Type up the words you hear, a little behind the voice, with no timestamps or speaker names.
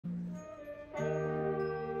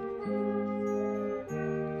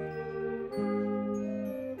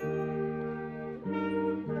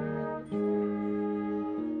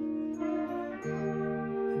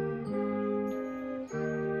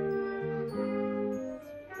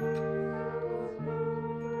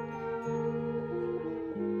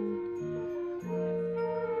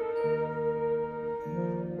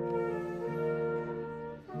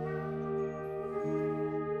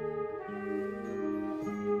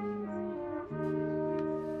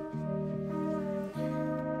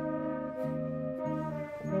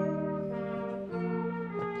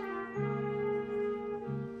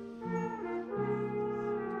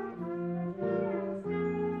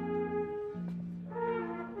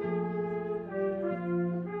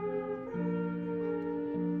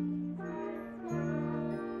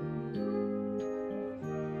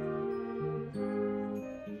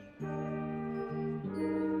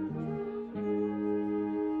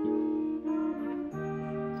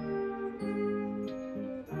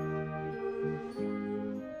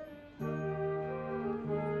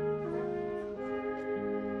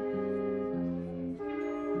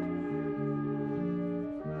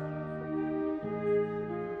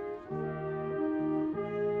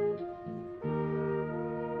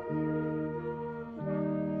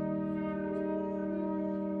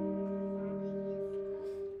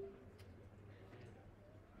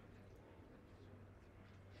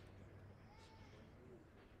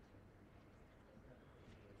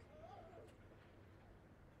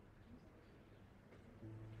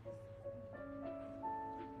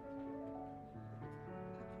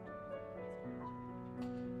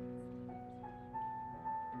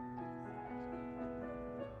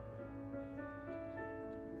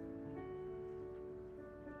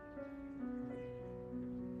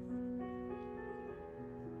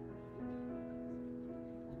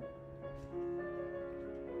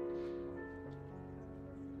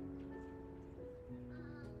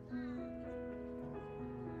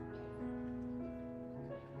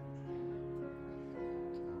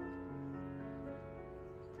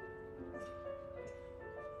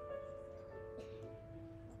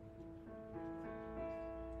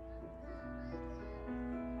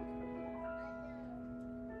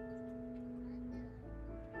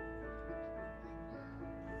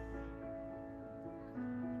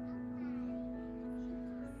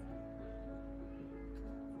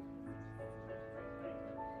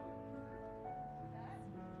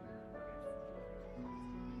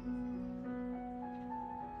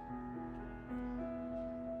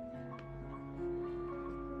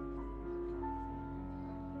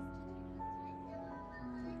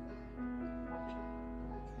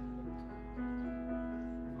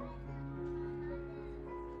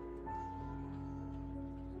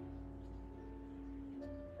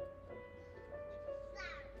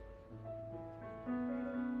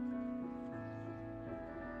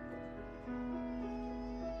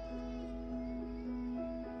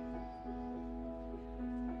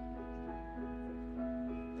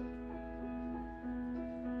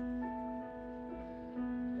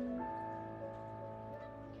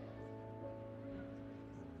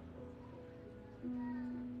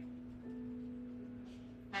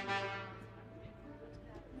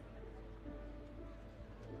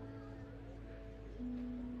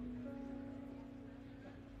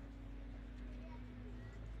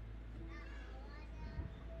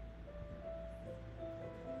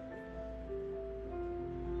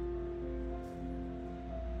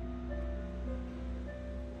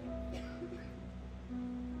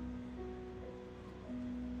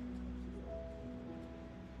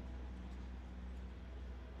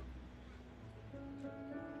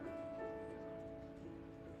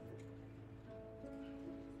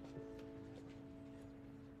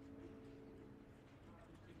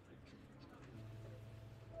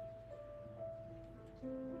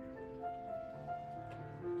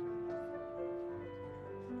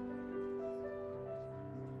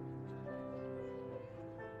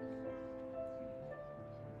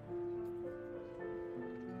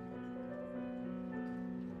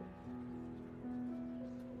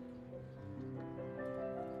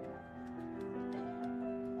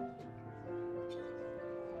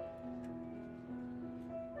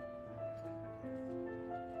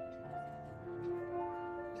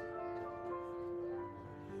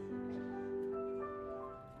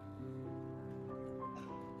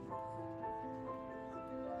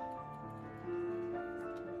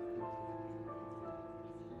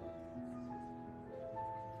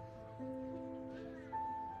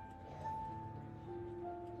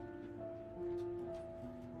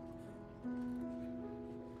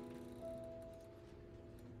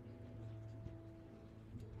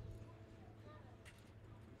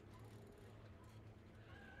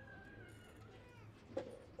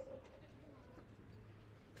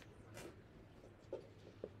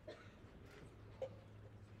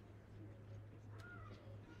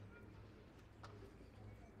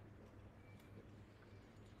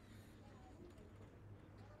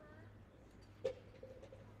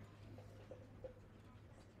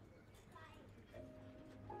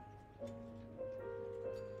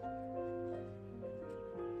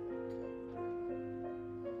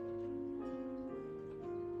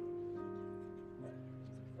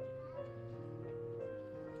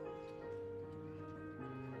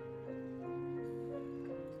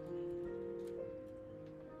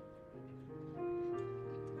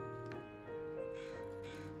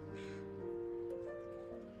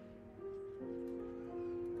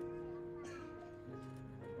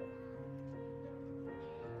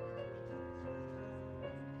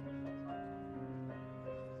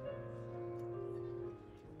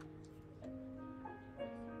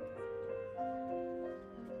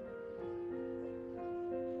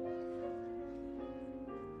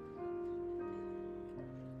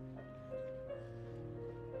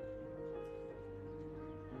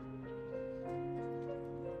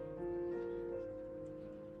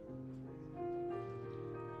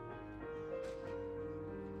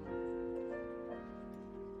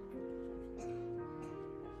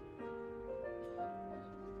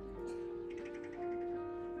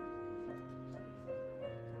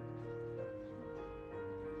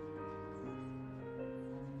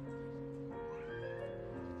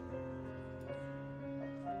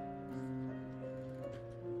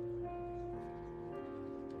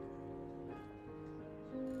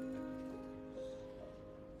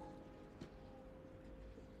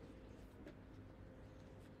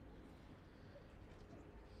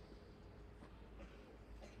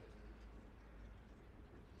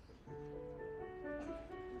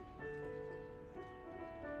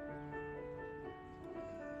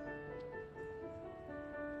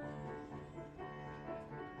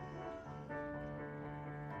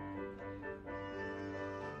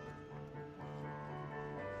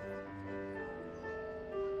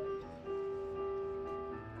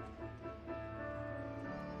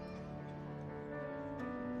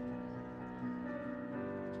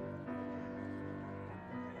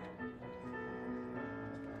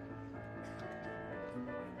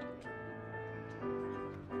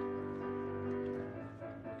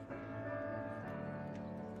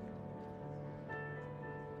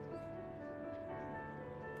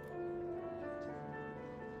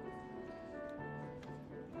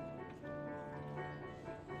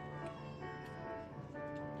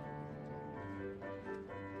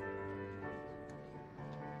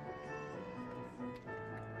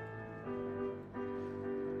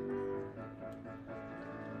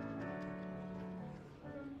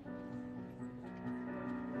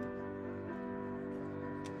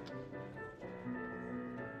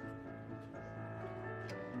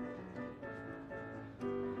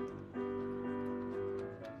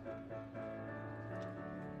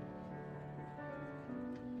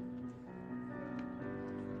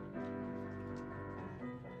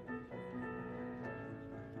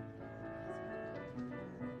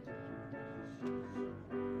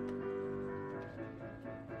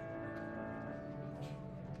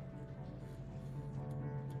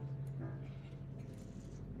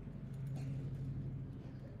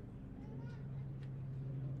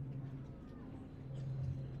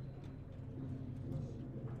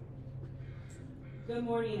Good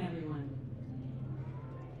morning, everyone.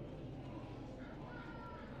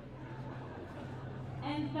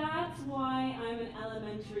 And that's why I'm an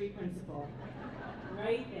elementary principal,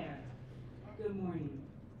 right there. Good morning.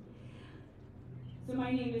 So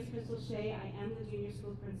my name is Crystal Shea. I am the junior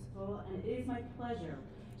school principal, and it is my pleasure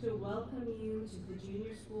to welcome you to the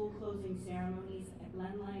junior school closing ceremonies at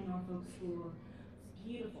Glenlyon Norfolk School's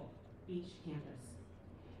beautiful beach campus.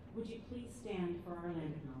 Would you please stand for our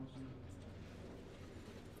land acknowledgement?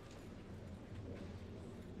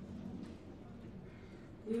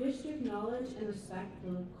 We wish to acknowledge and respect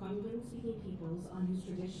the Kwanglen-speaking peoples on whose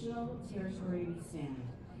traditional territory we stand,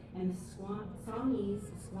 and the Squamish,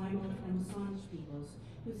 Esquimalt, and Wasanich peoples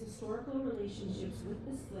whose historical relationships with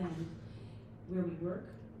this land, where we work,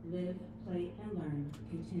 live, play, and learn,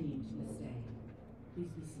 continue to this day.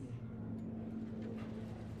 Please be seated.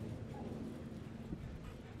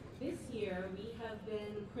 This year, we have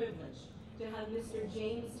been privileged to have Mr.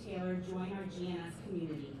 James Taylor join our GNS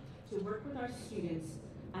community to work with our students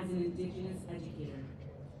as an Indigenous educator.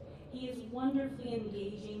 He is wonderfully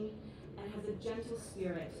engaging and has a gentle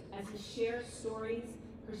spirit as he shares stories,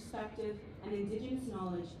 perspective, and Indigenous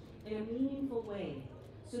knowledge in a meaningful way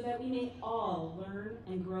so that we may all learn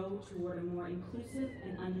and grow toward a more inclusive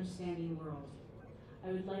and understanding world.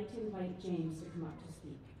 I would like to invite James to come up to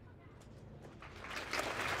speak.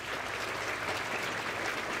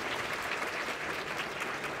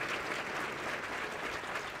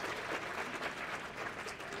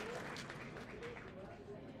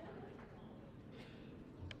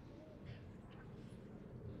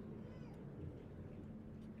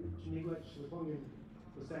 Chinigwech, Lupongin,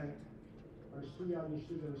 Lusanic, Arstuya,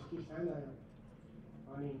 Nishuja, Skish, and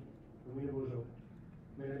Ani, Lumina Bojo,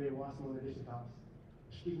 Menade Wasmo, the Dishitas,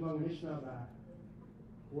 Skigmong Nishnava,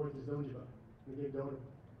 Worth is Donjiba, Nagib Dodo,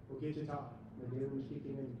 Okechita, Nagib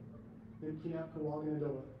Mishkikin in, Nimkinap Kawagin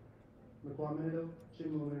Adoa, Makwaminado,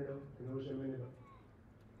 Chimmominado, Kenosha Minado,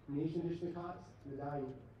 Nation Dishnikas, Nadayi,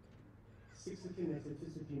 16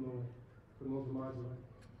 Eticisipimo, Promote Mazua.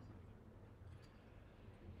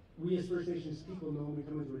 We as First Nations people know when we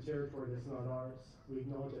come into a territory that's not ours, we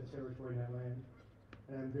acknowledge that territory and that land.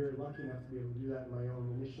 And I'm very lucky enough to be able to do that in my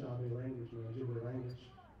own Anishinaabe language, my Ojibwe language.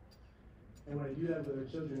 And when I do that with our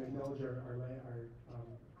children, I acknowledge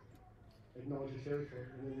acknowledge the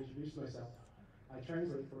territory and then introduce myself. I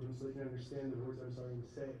translate for them so they can understand the words I'm starting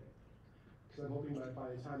to say. Because I'm hoping that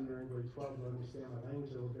by the time they're in grade 12, they'll understand my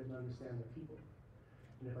language a little bit and understand the people.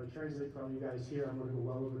 And if I translate for all you guys here, I'm going to go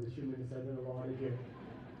well over the 2 minutes I've been allotted here.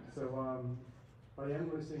 So, but I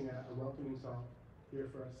am going to sing a welcoming song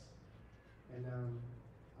here for us. And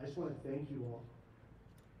I just want to thank you all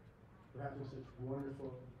for having such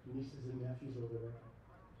wonderful nieces and nephews over there.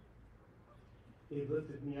 They've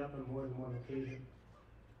lifted me up on more than one occasion,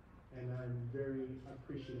 and I'm very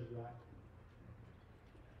appreciative of that.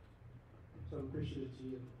 So I'm appreciative to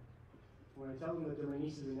you. When I tell them that they're my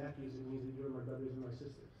nieces and nephews, it means that you're my brothers and my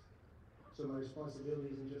sisters. So my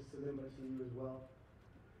responsibility isn't just to them, but to you as well.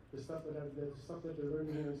 The stuff that they're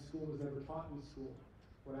learning here in school was never taught in school.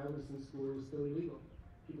 When I was in school, it was still illegal.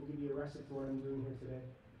 People could be arrested for what I'm doing here today.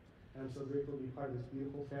 And I'm so grateful to be part of this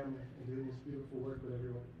beautiful family and doing this beautiful work with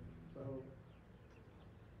everyone. So,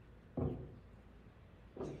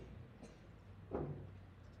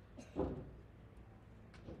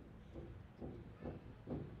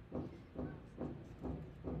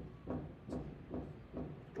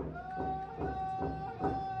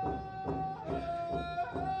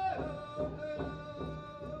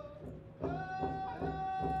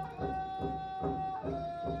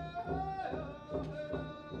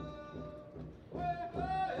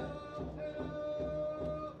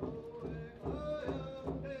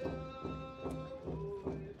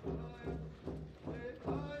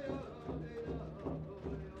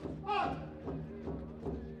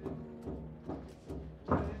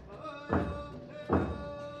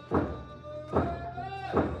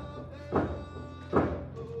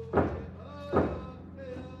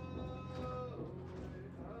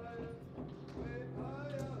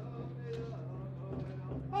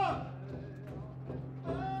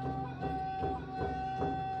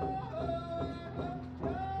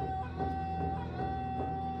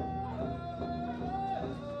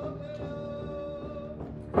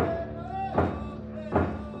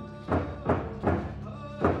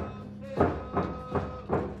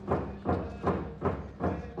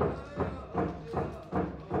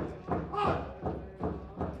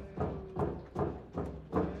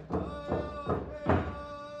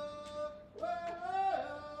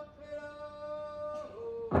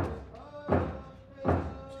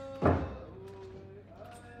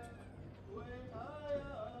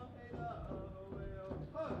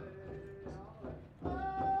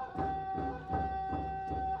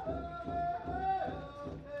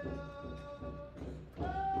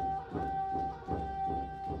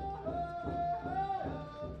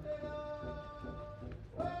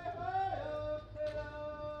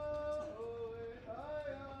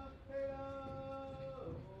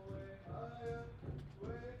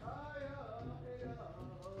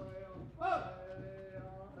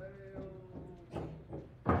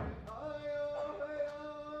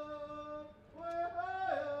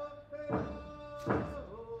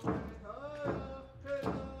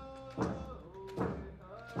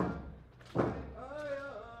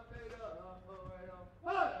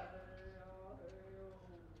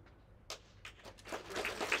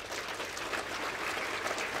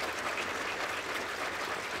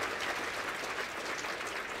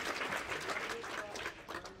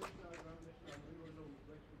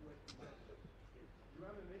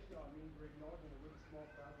 acknowledging that we're the small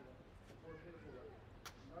crowd today, the poor pitiful way.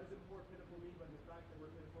 Not as in poor pitiful me, but in the fact that we're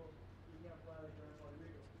pitiful, we can't fly like Grandpa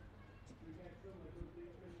Rodrigo. We can't swim like those big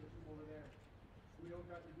fish that swim over there. We don't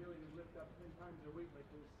got the ability to lift up 10 times their weight like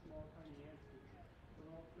those small, tiny ants do. So in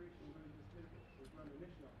all creation, we're really just pitiful. We're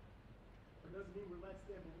undimensional. It doesn't mean we're less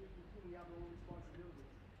than, but we continue to have our own responsibilities.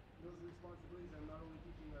 And those responsibilities are not only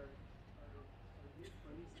teaching our kids,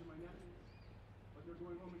 my nieces and my nephews, but they're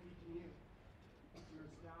going home and teaching you, teaching your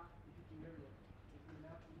staff, and teaching everyone. It's been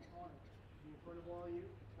an absolute honor to be in front of all of you.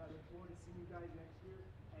 I look forward to seeing you guys next year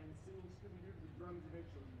and singing Scooby-Doo to the drums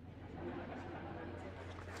eventually.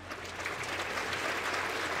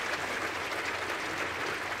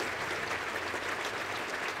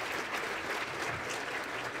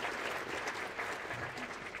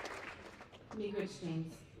 Rich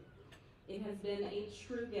James, it has been a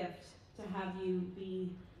true gift to have you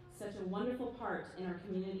be such a wonderful part in our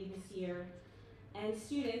community this year. And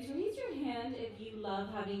students, raise your hand if you love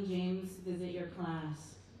having James visit your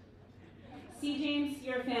class. See, James,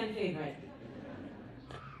 you're a fan favorite.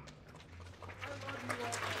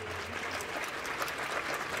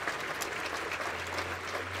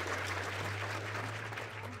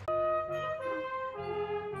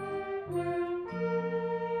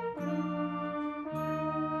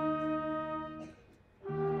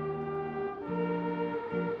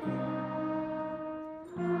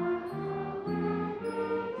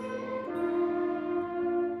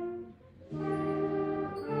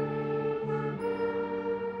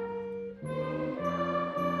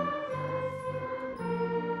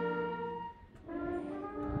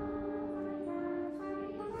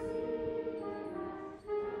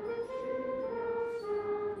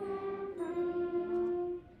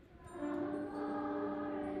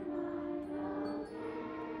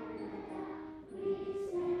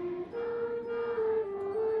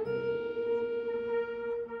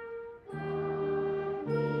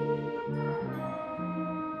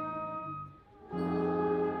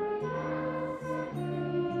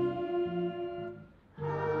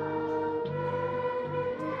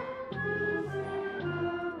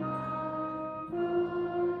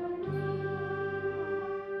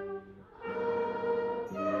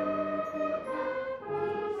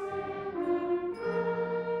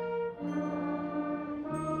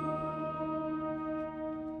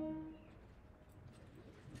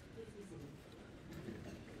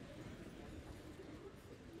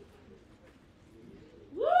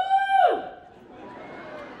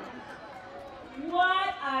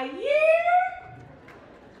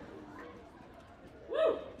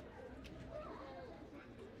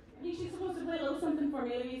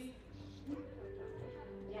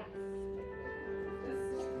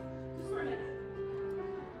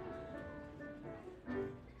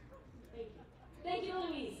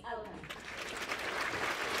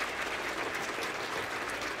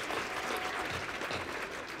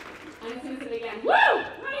 Again. Woo!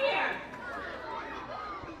 Right here!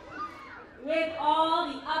 With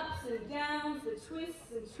all the ups and downs, the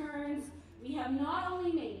twists and turns, we have not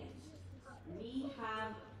only made it, we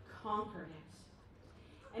have conquered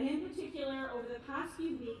it. And in particular, over the past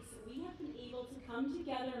few weeks, we have been able to come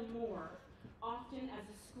together more often as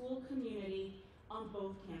a school community on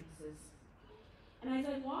both campuses. And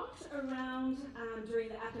as I walked around during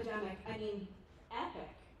the epic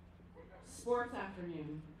sports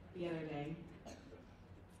afternoon the other day,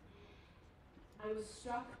 I was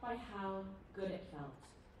struck by how good it felt.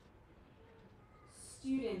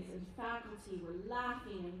 Students and faculty were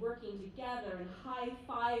laughing and working together and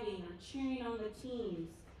high-fiving and cheering on the teams.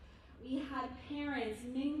 We had parents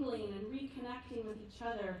mingling and reconnecting with each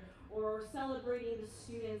other or celebrating the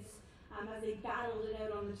students as they battled it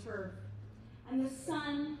out on the turf. And the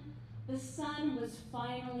sun was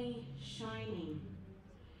finally shining.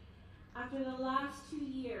 After the last 2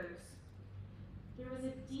 years, there was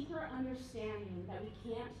a deeper understanding that we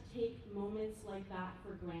can't take moments like that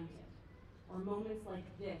for granted, or moments like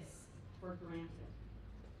this for granted.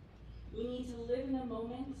 We need to live in the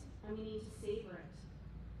moment, and we need to savor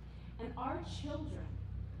it. And our children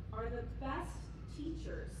are the best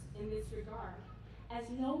teachers in this regard, as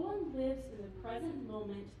no one lives in the present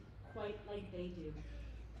moment quite like they do.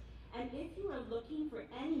 And if you are looking for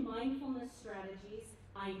any mindfulness strategies,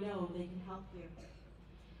 I know they can help you.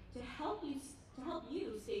 To help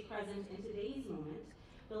you stay present in today's moment,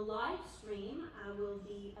 the live stream will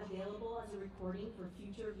be available as a recording for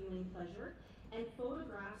future viewing pleasure, and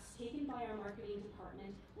photographs taken by our marketing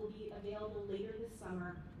department will be available later this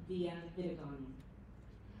summer via Vidagami.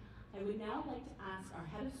 I would now like to ask our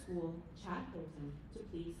head of school, Chad Holton, to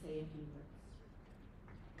please say a few words.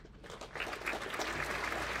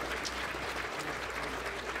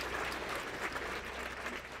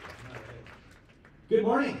 Good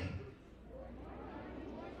morning.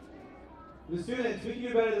 The students, we can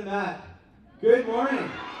do better than that. Good morning.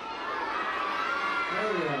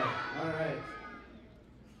 There we go. All right.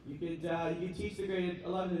 You could teach the grade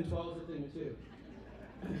 11 and 12 a thing or two.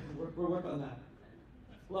 We'll work on that.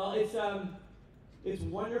 Well, it's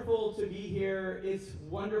wonderful to be here. It's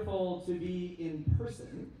wonderful to be in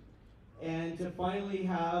person and to finally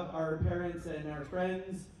have our parents and our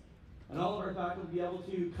friends and all of our faculty be able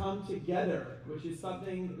to come together, which is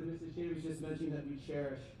something that Mrs. Shea was just mentioning that we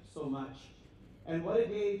cherish so much. And what a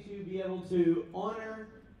day to be able to honor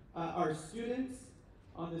our students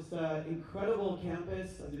on this incredible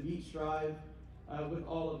campus of the Beach Drive with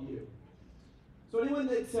all of you. So anyone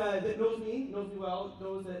that knows me well,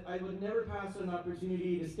 knows that I would never pass an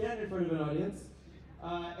opportunity to stand in front of an audience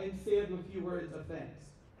and say a few words of thanks.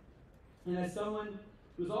 And as someone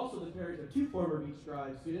who's also the parent of 2 former Beach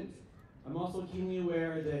Drive students, I'm also keenly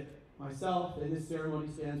aware that myself and this ceremony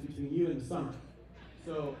stands between you and the summer.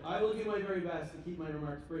 So I will do my very best to keep my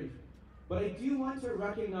remarks brief. But I do want to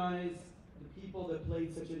recognize the people that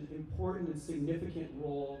played such an important and significant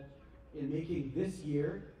role in making this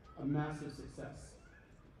year a massive success.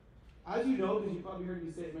 As you know, because you've probably heard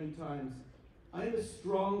me say it many times, I am a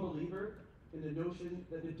strong believer in the notion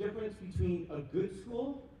that the difference between a good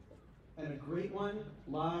school and a great one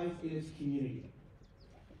lies in its community.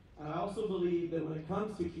 And I also believe that when it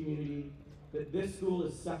comes to community, that this school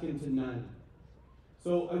is second to none.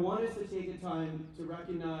 So I want us to take a time to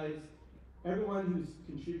recognize everyone who's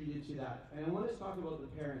contributed to that. And I want us to talk about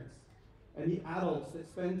the parents and the adults that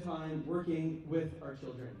spend time working with our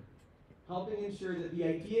children, helping ensure that the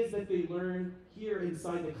ideas that they learn here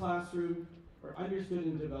inside the classroom are understood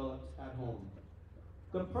and developed at home.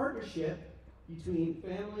 The partnership between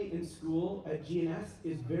family and school at GNS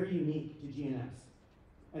is very unique to GNS.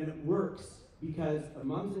 And it works because of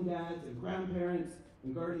moms and dads and grandparents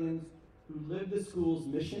and guardians who live the school's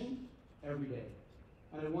mission every day.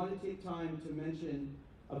 And I want to take time to mention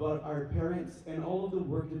about our parents and all of the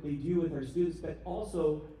work that they do with our students, but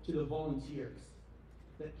also to the volunteers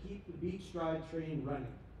that keep the Beach Drive train running.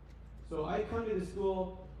 So I come to the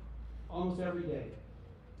school almost every day,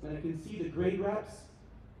 and I can see the grade reps,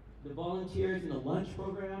 the volunteers in the lunch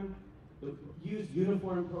program, the used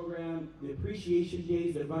uniform program, the appreciation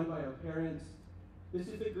days that run by our parents. This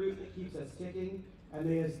is the group that keeps us ticking, and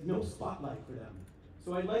there's no spotlight for them.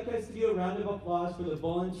 So I'd like us to do a round of applause for the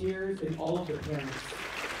volunteers and all of the parents.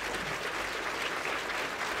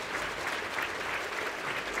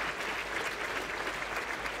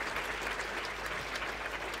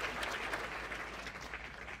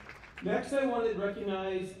 Next, I wanted to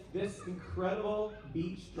recognize this incredible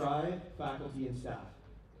Beach Drive faculty and staff.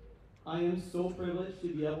 I am so privileged to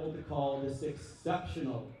be able to call this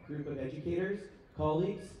exceptional group of educators,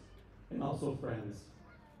 colleagues, and also friends.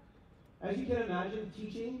 As you can imagine,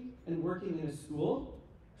 teaching and working in a school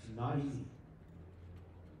is not easy.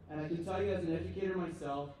 And I can tell you as an educator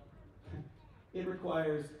myself, it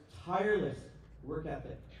requires tireless work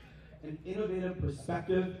ethic, an innovative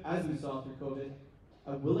perspective, as we saw through COVID,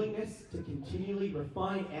 a willingness to continually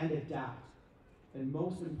refine and adapt, and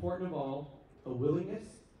most important of all, a willingness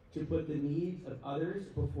to put the needs of others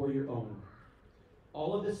before your own.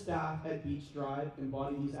 All of the staff at Beach Drive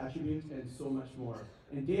embody these attributes and so much more.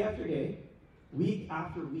 And day after day, week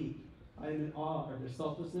after week, I am in awe of their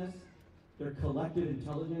selflessness, their collective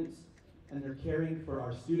intelligence, and their caring for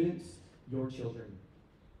our students, your children.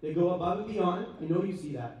 They go above and beyond, I know you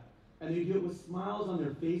see that, and they do it with smiles on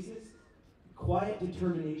their faces, quiet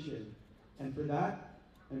determination, and for that,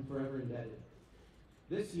 I'm forever indebted.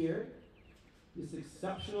 This year, this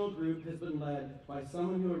exceptional group has been led by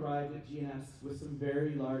someone who arrived at GNS with some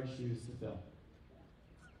very large shoes to fill.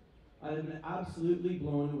 I have been absolutely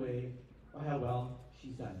blown away by how well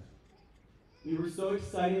she's done it. We were so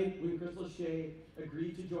excited when Crystal Shea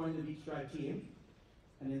agreed to join the Beach Drive team,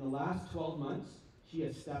 and in the last 12 months, she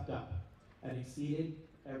has stepped up and exceeded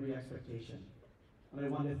every expectation. And I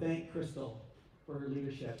want to thank Crystal for her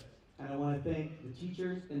leadership, and I want to thank the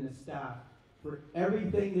teachers and the staff for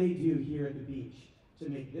everything they do here at the beach to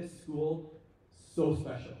make this school so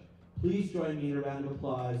special. Please join me in a round of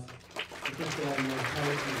applause for Crystal and her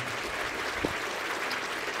entire team.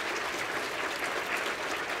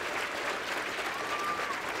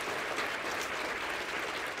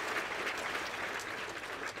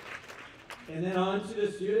 And then on to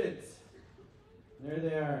the students. There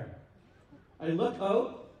they are. I look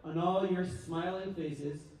out on all your smiling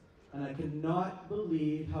faces, and I cannot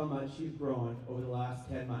believe how much you've grown over the last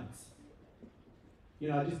 10 months. You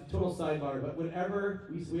know, just total sidebar, but whenever,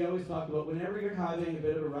 we always talk about whenever you're having a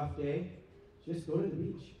bit of a rough day, just go to the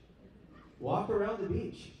beach. walk around the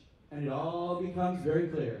beach, and it all becomes very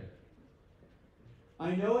clear.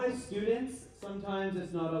 I know as students, sometimes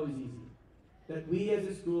it's not always easy, that we as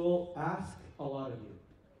a school ask a lot of you.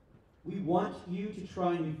 We want you to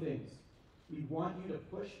try new things. We want you to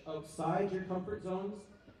push outside your comfort zones.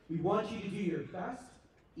 We want you to do your best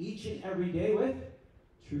each and every day with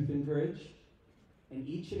truth and courage. And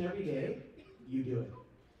each and every day, you do it.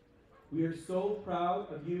 We are so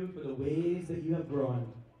proud of you for the ways that you have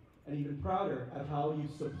grown, and even prouder of how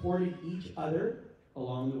you've supported each other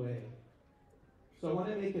along the way. So I want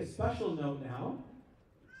to make a special note now,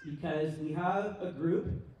 because we have a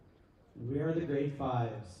group. We are the grade 5s.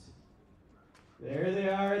 There they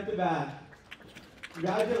are at the back.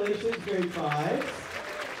 Congratulations, grade 5s.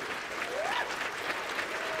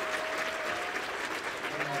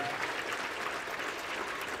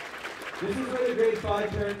 This is where the grade 5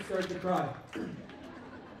 parents start to cry.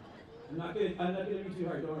 I'm not gonna be too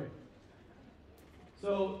hard, don't worry.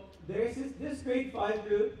 So this grade 5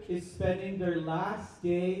 group is spending their last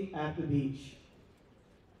day at the beach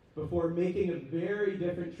before making a very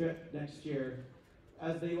different trip next year,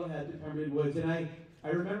 as they will head to Pemberton Woods. And I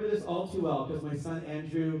remember this all too well because my son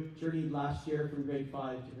Andrew journeyed last year from grade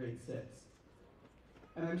 5 to grade 6.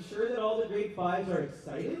 And I'm sure that all the grade 5s are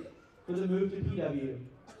excited for the move to PW,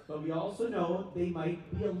 but we also know they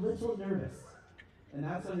might be a little nervous, and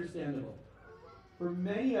that's understandable. For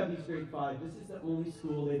many of these grade 5s, this is the only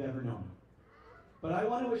school they've ever known. But I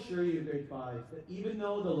want to assure you, grade 5s, that even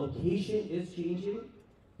though the location is changing,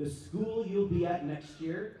 the school you'll be at next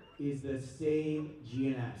year is the same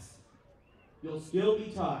GNS. You'll still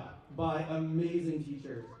be taught by amazing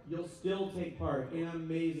teachers. You'll still take part in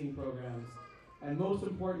amazing programs. And most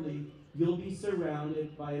importantly, you'll be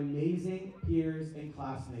surrounded by amazing peers and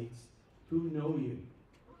classmates who know you.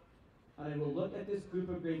 And I will look at this group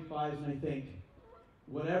of grade 5s and I think,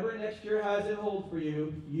 whatever next year has in hold for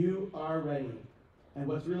you, you are ready. And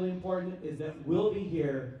what's really important is that we'll be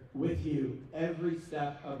here with you every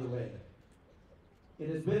step of the way. It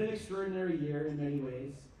has been an extraordinary year in many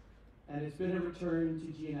ways, and it's been a return to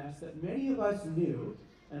GNS that many of us knew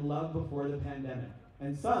and loved before the pandemic.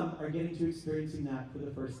 And some are getting to experiencing that for the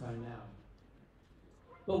first time now.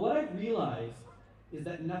 But what I've realized is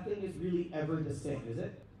that nothing is really ever the same, is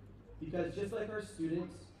it? Because just like our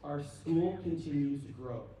students, our school continues to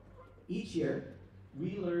grow. Each year,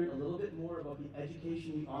 we learn a little bit more about the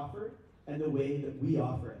education we offer and the way that we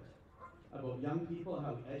offer it. About young people and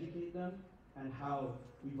how we educate them and how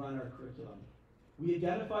we run our curriculum. We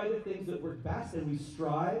identify the things that work best and we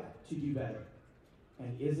strive to do better.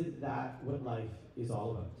 And isn't that what life is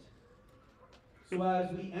all about? So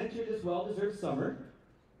as we enter this well-deserved summer,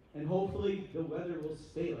 and hopefully the weather will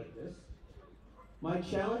stay like this, my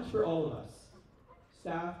challenge for all of us,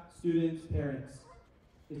 staff, students, parents,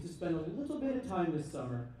 is to spend a little bit of time this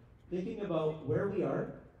summer thinking about where we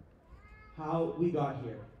are, how we got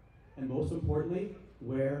here, and most importantly,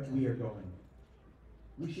 where we are going.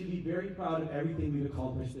 We should be very proud of everything we've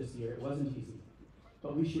accomplished this year. It wasn't easy.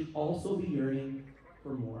 But we should also be yearning for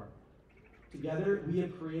more. Together, we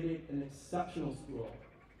have created an exceptional school,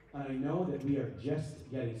 and I know that we are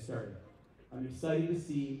just getting started. I'm excited to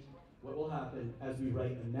see what will happen as we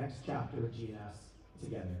write the next chapter of GNS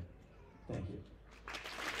together. Thank you.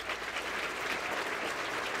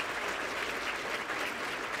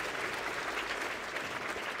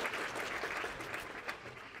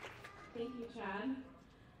 Thank you, Chad.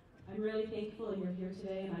 I'm really thankful you're here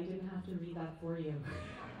today and I didn't have to read that for you.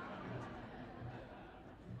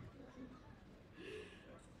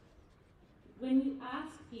 When you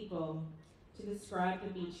ask people to describe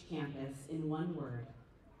the beach campus in one word,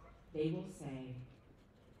 they will say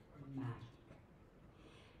magic.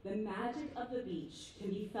 The magic of the beach can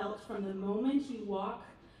be felt from the moment you walk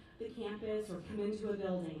the campus or come into a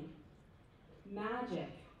building. Magic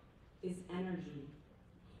is energy.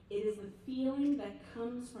 It is the feeling that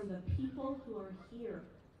comes from the people who are here.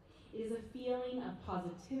 It is a feeling of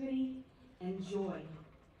positivity and joy.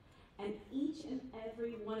 And each and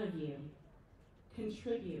every one of you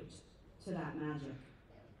contribute to that magic.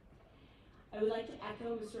 I would like to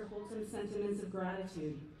echo Mr. Holton's sentiments of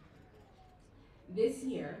gratitude. This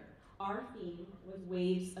year, our theme was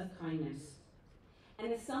Waves of Kindness.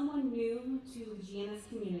 And as someone new to the GNS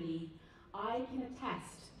community, I can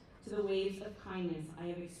attest to the waves of kindness I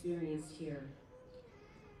have experienced here.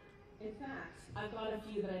 In fact, I've got a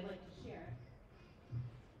few that I'd like to share.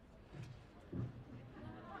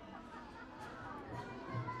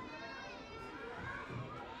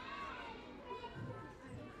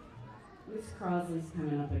 Miss Crosley's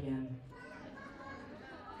coming up again.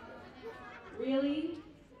 Really?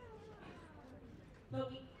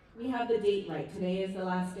 But We have the date right. Today is the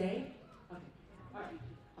last day? Okay. All right.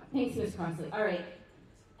 Thanks, Ms. Crossley. All right.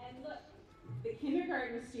 And look, the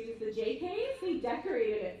kindergarten students, the JKs, they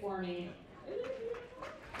decorated it for me.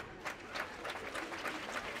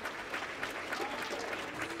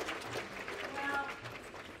 Now,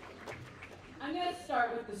 I'm going to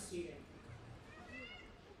start with the students.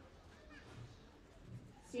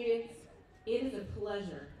 Students, it is a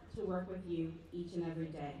pleasure to work with you each and every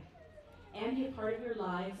day and be a part of your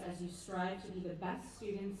lives as you strive to be the best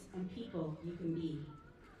students and people you can be.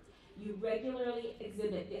 You regularly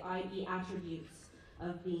exhibit the IB attributes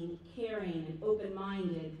of being caring and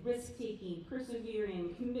open-minded, risk-taking,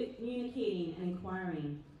 persevering, communicating, and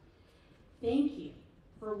inquiring. Thank you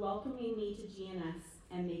for welcoming me to GNS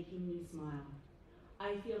and making me smile.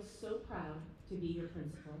 I feel so proud to be your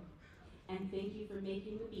principal, and thank you for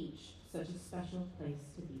making the beach such a special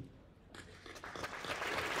place to be.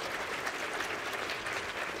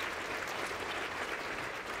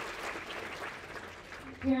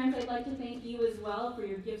 Parents, I'd like to thank you as well for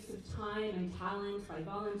your gifts of time and talent by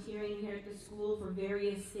volunteering here at the school for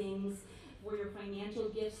various things, for your financial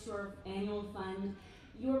gifts to our annual fund.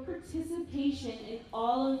 Your participation in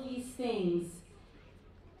all of these things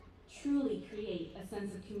truly create a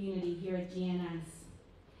sense of community here at GNS.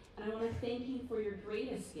 And I want to thank you for your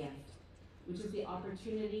greatest gift, which is the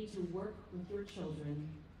opportunity to work with your children,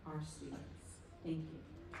 our students. Thank you.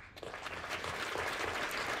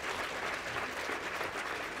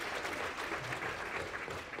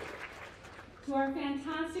 To our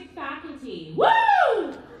fantastic faculty. Woo!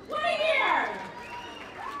 Right here!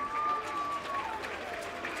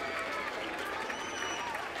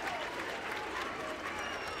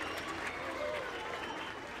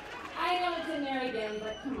 I know it's in there again,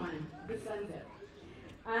 but come on, the sun's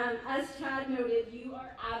out. As Chad noted, you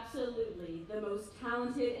are absolutely the most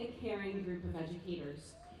talented and caring group of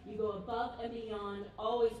educators. You go above and beyond,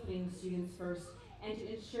 always putting the students first, and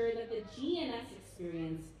to ensure that the GNS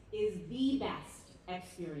experience is the best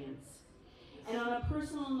experience. And on a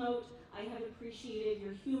personal note, I have appreciated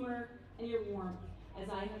your humor and your warmth as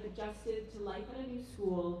I have adjusted to life at a new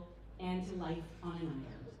school and to life on an island.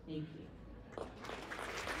 Thank you.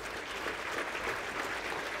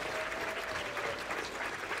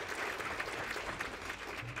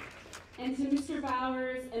 And to Mr.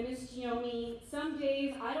 Bowers and Ms. Gioni, some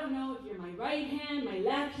days I don't know if you're my right hand, my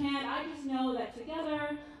left hand, I just know that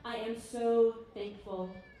together I am so thankful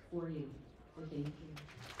for you. So thank you.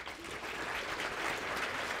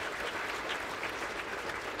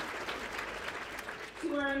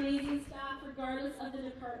 To our amazing staff, regardless of the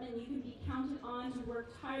department, you can be counted on to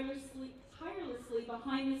work tirelessly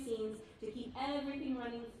behind the scenes to keep everything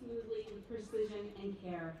running smoothly with precision and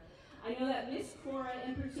care. I know that Miss Cora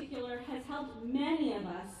in particular has helped many of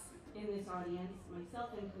us in this audience, myself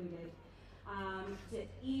included, to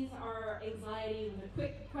ease our anxiety with a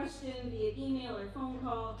quick question via email or phone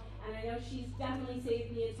call, and I know she's definitely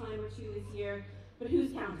saved me a time or two this year, but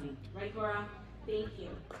who's counting, right, Cora? Thank you.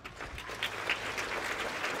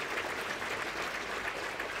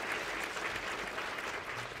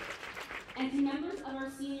 And to members of our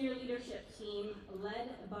senior leadership team,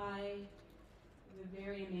 led by the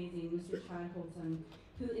very amazing Mr. Chad Holton,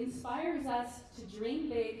 who inspires us to dream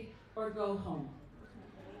big or go home.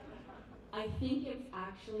 I think it's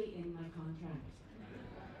actually in my contract.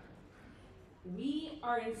 We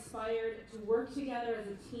are inspired to work together as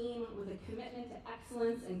a team with a commitment to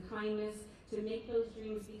excellence and kindness to make those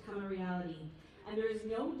dreams become a reality. And there is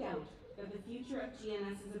no doubt that the future of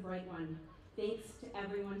GNS is a bright one, thanks to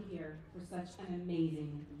everyone here for such an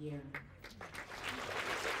amazing year.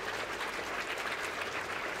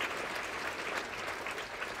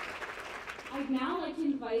 I'd now like to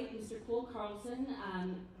invite Mr. Cole Carlson,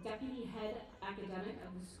 Deputy Head Academic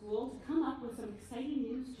of the school, to come up with some exciting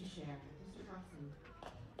news to share. Mr. Carlson.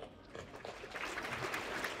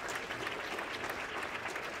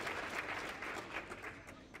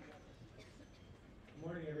 Good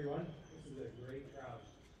morning, everyone. This is a great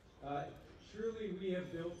crowd. Truly, we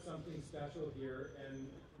have built something special here, and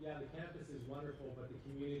yeah, the campus is wonderful, but the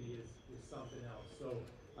community is something else. So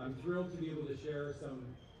I'm thrilled to be able to share some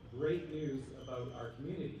great news about our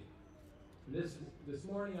community. This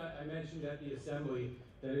morning I mentioned at the assembly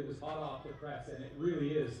that it was hot off the press, and it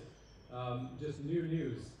really is just new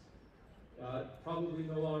news. Probably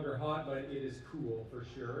no longer hot, but it is cool for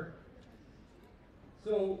sure.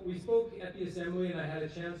 So we spoke at the assembly, and I had a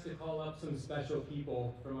chance to call up some special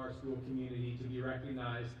people from our school community to be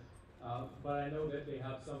recognized, but I know that they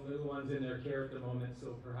have some little ones in their care at the moment,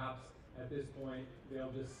 so perhaps at this point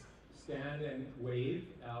they'll just stand and wave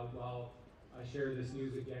while I share this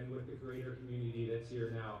news again with the greater community that's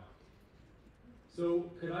here now.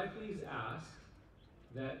 So could I please ask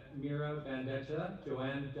that Mira Bandetta,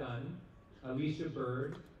 Joanne Dunn, Alicia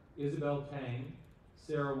Bird, Isabel Tang,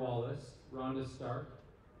 Sarah Wallace, Rhonda Stark,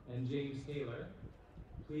 and James Taylor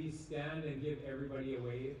please stand and give everybody a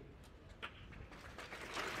wave.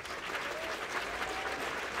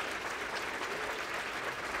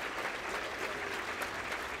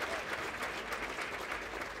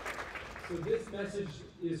 So this message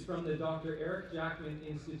is from the Dr. Eric Jackman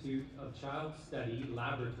Institute of Child Study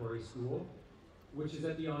Laboratory School, which is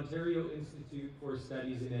at the Ontario Institute for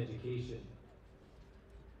Studies in Education.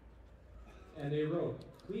 And they wrote,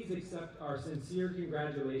 please accept our sincere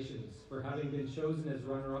congratulations for having been chosen as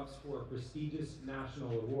runner-ups for a prestigious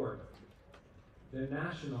national award. The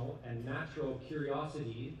National and Natural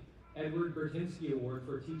Curiosity Edward Bertinsky Award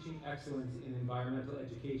for Teaching Excellence in Environmental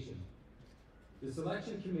Education. The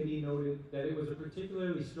selection committee noted that it was a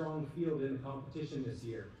particularly strong field in the competition this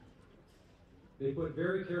year. They put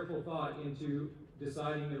very careful thought into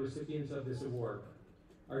deciding the recipients of this award.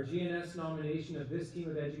 Our GNS nomination of this team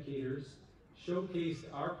of educators showcased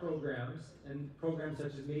our programs, and programs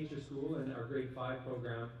such as Nature School and our Grade 5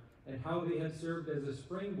 program, and how they have served as a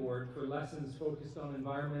springboard for lessons focused on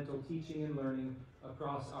environmental teaching and learning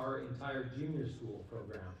across our entire junior school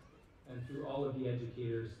program, and through all of the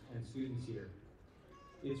educators and students here.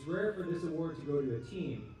 It's rare for this award to go to a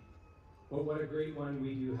team, but what a great one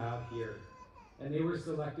we do have here. And they were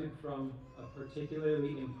selected from a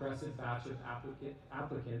particularly impressive batch of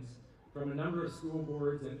applicants from a number of school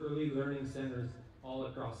boards and early learning centers all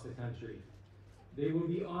across the country. They will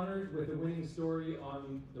be honored with a winning story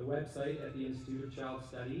on the website at the Institute of Child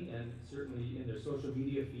Study, and certainly in their social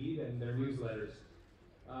media feed and their newsletters.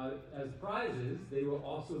 As prizes, they will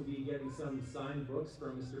also be getting some signed books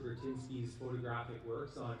from Mr. Bertinsky's photographic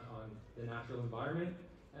works on the natural environment,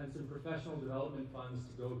 and some professional development funds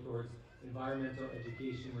to go towards environmental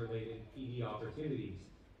education-related PD opportunities.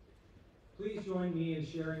 Please join me in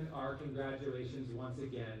sharing our congratulations once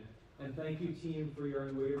again, and thank you, team, for your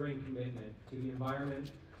unwavering commitment to the environment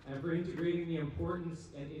and for integrating the importance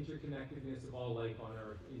and interconnectedness of all life on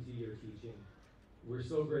Earth into your teaching. We're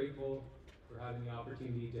so grateful for having the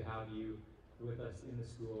opportunity to have you with us in the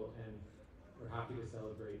school, and we're happy to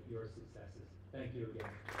celebrate your successes. Thank you again.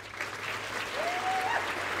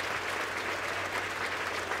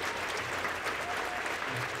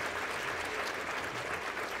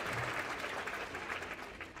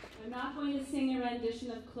 I'm not going to sing a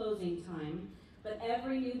rendition of Closing Time, but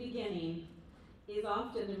every new beginning is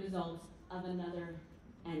often the result of another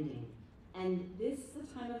ending. And this is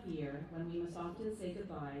the time of year when we must often say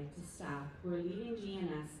goodbye to staff who are leaving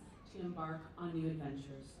GNS to embark on new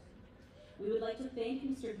adventures. We would like to thank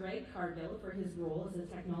Mr. Greg Cargill for his role as a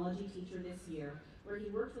technology teacher this year, where he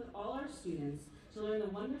worked with all our students to learn the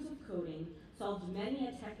wonders of coding, solved many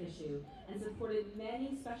a tech issue, and supported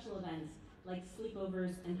many special events like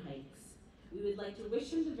sleepovers and hikes. We would like to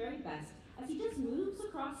wish him the very best as he just moves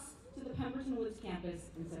across to the Pemberton Woods campus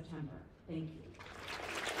in September. Thank you.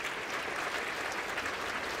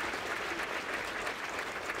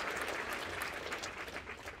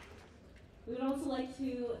 We would also like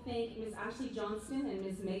to thank Ms. Ashley Johnston and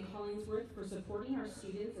Ms. Meg Hollingsworth for supporting our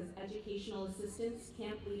students as educational assistants,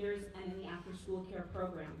 camp leaders, and in the after-school care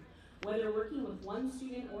program. Whether working with one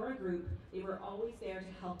student or a group, they were always there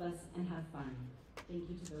to help us and have fun. Thank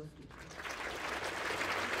you to those people.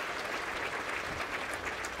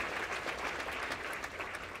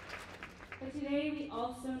 But today we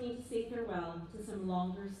also need to say farewell to some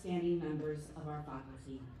longer-standing members of our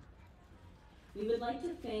faculty. We would like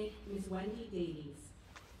to thank Ms. Wendy Davies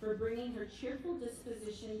for bringing her cheerful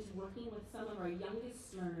disposition to working with some of our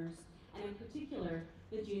youngest learners, and in particular,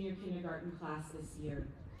 the junior kindergarten class this year.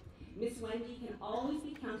 Ms. Wendy can always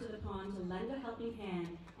be counted upon to lend a helping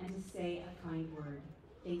hand and to say a kind word.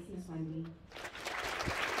 Thanks, Ms. Wendy.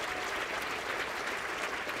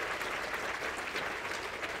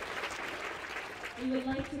 We would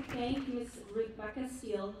like to thank Ms. Rebecca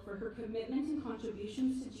Steele for her commitment and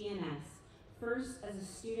contributions to GNS, first as a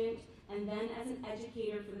student and then as an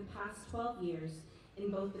educator for the past 12 years in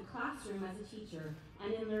both the classroom as a teacher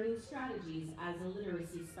and in learning strategies as a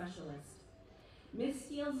literacy specialist. Ms.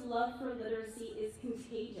 Steele's love for literacy is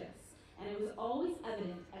contagious, and it was always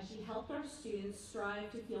evident as she helped our students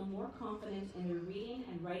strive to feel more confident in their reading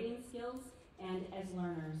and writing skills and as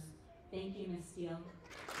learners. Thank you, Ms. Steele.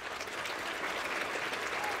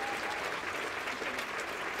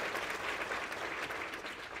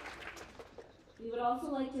 We would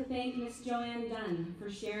also like to thank Ms. Joanne Dunn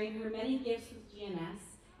for sharing her many gifts with GNS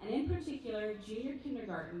and in particular, junior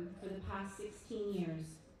kindergarten for the past 16 years.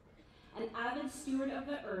 An avid steward of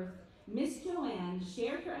the earth, Miss Joanne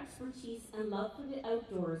shared her expertise and love for the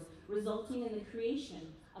outdoors, resulting in the creation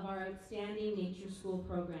of our outstanding nature school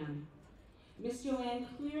program. Miss Joanne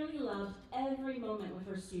clearly loved every moment with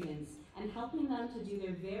her students and helping them to do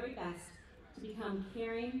their very best to become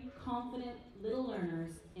caring, confident little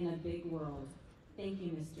learners in a big world. Thank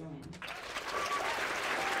you, Miss Joanne.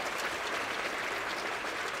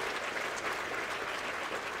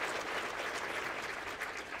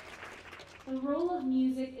 The role of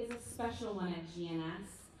music is a special one at GNS,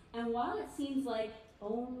 and while it seems like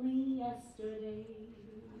only yesterday, did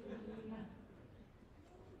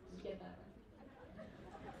you get that?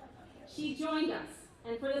 She joined us,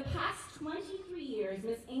 and for the past 23 years,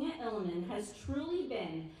 Miss Inga Illman has truly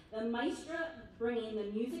been the maestra bringing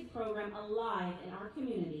the music program alive in our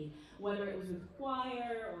community, whether it was with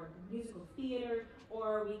choir or musical theater or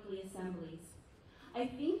our weekly assemblies. I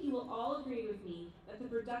think you will all agree with me that the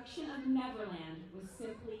production of Neverland was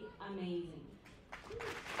simply amazing.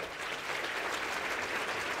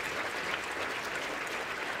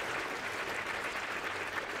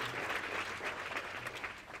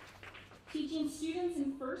 Teaching students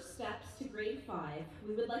in First Steps to grade 5,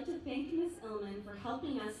 we would like to thank Ms. Illman for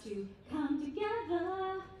helping us to come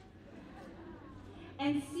together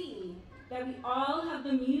and see that we all have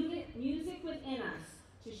the music within us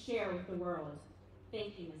to share with the world.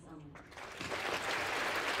 Thank you, Ms. Illman.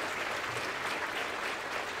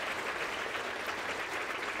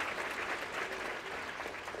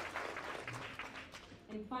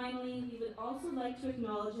 And finally, we would also like to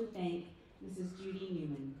acknowledge and thank Mrs. Judy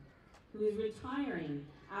Newman, who is retiring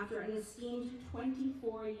after an esteemed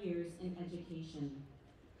 24 years in education.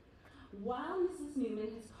 While Mrs.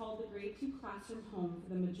 Newman has called the grade 2 classroom home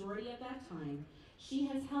for the majority of that time, she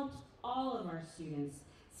has helped all of our students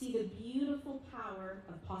see the beautiful power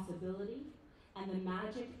of possibility and the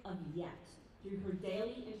magic of yet through her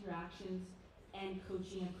daily interactions and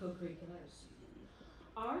coaching of co-curriculars.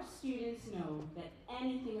 Our students know that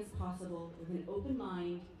anything is possible with an open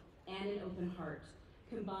mind and an open heart,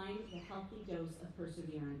 combined with a healthy dose of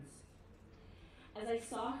perseverance. As I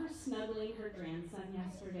saw her snuggling her grandson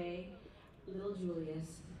yesterday, little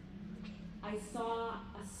Julius, I saw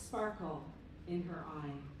a sparkle in her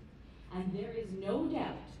eye, and there is no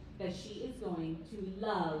doubt that she is going to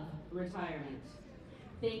love retirement.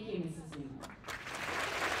 Thank you, Mrs. Newman.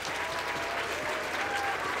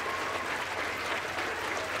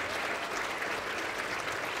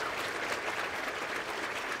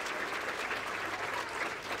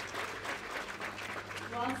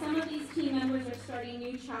 While some of these team members are starting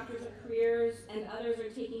new chapters of careers and others are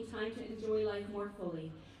taking time to enjoy life more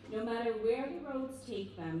fully, no matter where the roads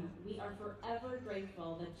take them, we are forever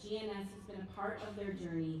grateful that GNS has been a part of their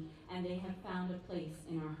journey and they have found a place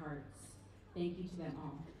in our hearts. Thank you to them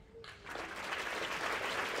all.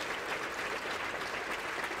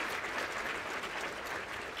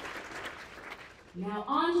 Now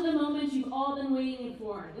on to the moment you've all been waiting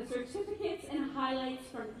for, the certificates and highlights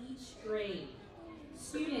from each grade.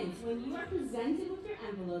 Students, when you are presented with your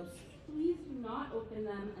envelopes, please do not open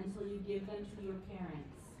them until you give them to your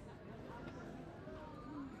parents.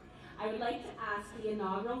 I would like to ask the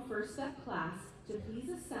inaugural First Step class to please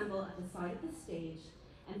assemble at the side of the stage,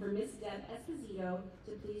 and for Miss Deb Esposito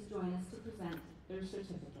to please join us to present their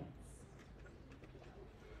certificates.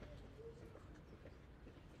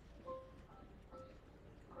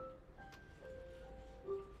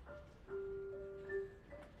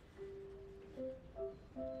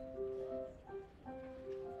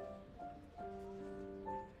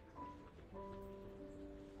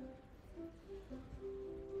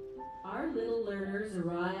 Our little learners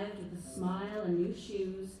arrived with a smile and new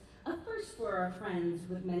shoes, a first for our friends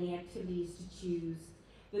with many activities to choose.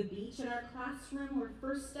 The beach and our classroom were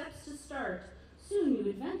first steps to start. Soon new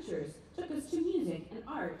adventures took us to music and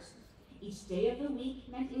art. Each day of the week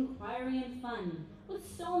meant inquiry and fun, with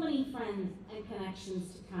so many friends and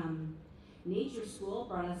connections to come. Nature school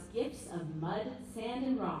brought us gifts of mud, sand,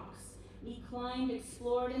 and rocks. We climbed,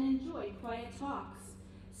 explored, and enjoyed quiet talks.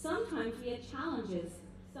 Sometimes we had challenges,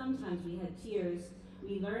 sometimes we had tears.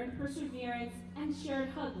 We learned perseverance and shared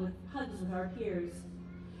hugs with our peers.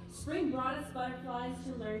 Spring brought us butterflies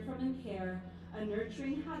to learn from and care, a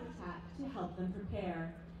nurturing habitat to help them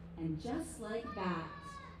prepare. And just like that,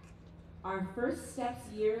 our First Steps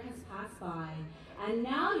year has passed by, and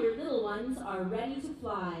now your little ones are ready to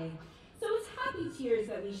fly. So it's happy tears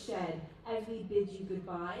that we shed as we bid you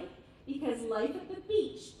goodbye, because life at the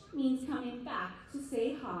beach means coming back to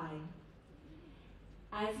say hi.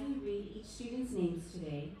 As we read each student's names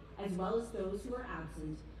today, as well as those who are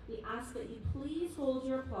absent, we ask that you please hold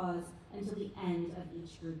your applause until the end of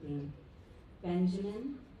each grouping.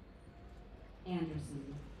 Benjamin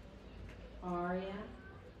Anderson, Aria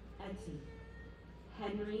Etty,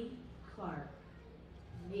 Henry Clark,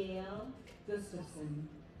 Yale Gustafson,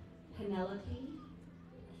 Penelope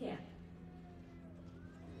Kip,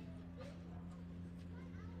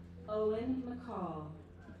 Owen McCall,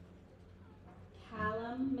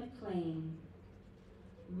 Callum McLean,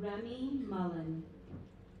 Remy Mullen,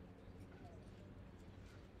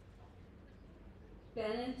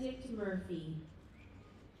 Benedict Murphy,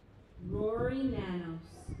 Rory Nanos,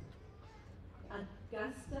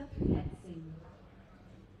 Augusta Petzing,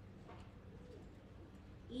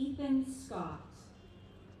 Ethan Scott,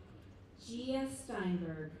 Gia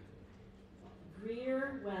Steinberg,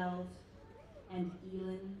 Greer Weld, and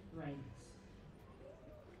Elin Wright.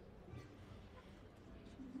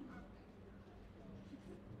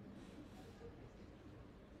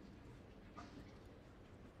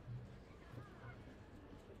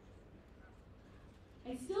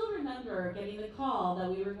 I still remember getting the call that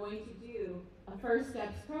we were going to do a First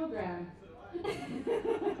Steps program.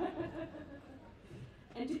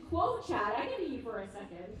 And to quote Chad, I can you for a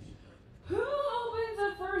second. Who opens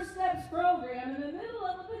a First Steps program in the middle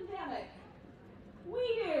of a pandemic?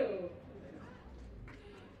 We do.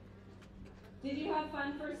 Did you have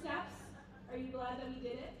fun First Steps? Are you glad that we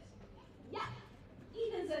did it? Yeah.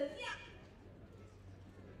 Ethan says, yeah.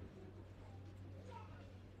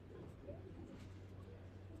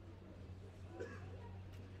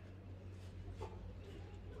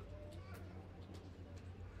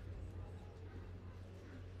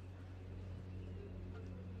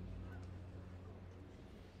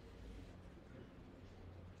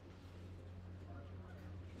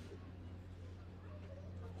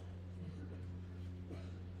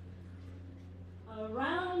 A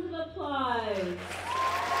round of applause.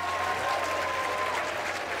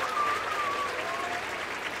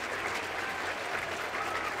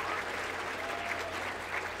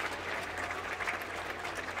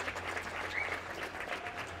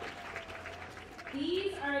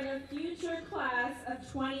 These are the future class of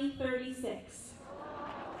 2036.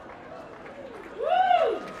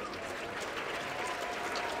 Woo!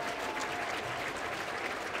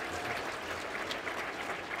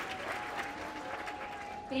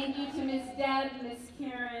 Thank you to Ms. Deb, Ms.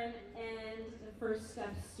 Karen, and the First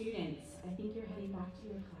Step students. I think you're heading back to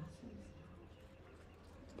your classrooms now.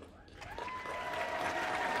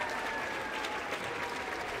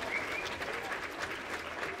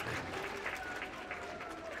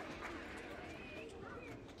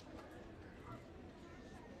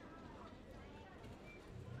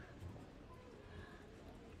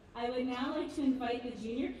 I would now like to invite the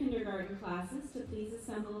junior kindergarten classes to please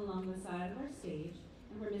assemble along the side of our stage,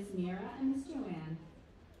 and for Ms. Mira and Ms. Joanne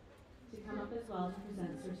to come up as well to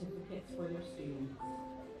present certificates for their students.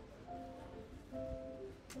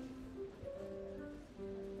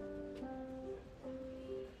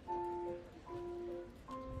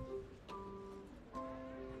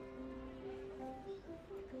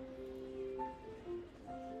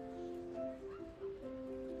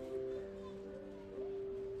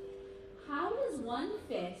 How does one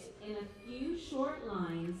fit in a few short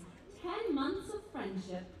lines 10 months of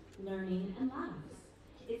friendship, learning, and laughs?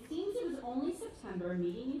 It seems it was only September,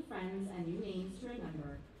 meeting new friends and new names to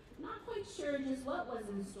remember. Not quite sure just what was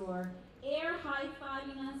in store, air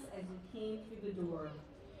high-fiving us as we came through the door.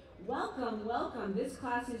 Welcome, welcome, this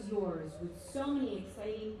class is yours, with so many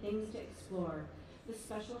exciting things to explore. The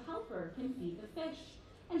special helper can feed the fish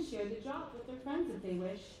and share the job with their friends if they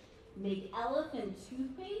wish. Make elephant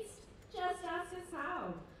toothpaste? Just ask us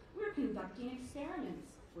how. We're conducting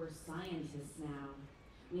experiments. We're scientists now.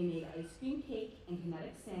 We made ice cream cake and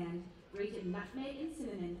kinetic sand, grated nutmeg and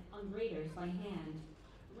cinnamon on graters by hand.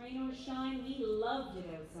 Rain or shine, we loved it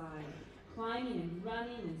outside, climbing and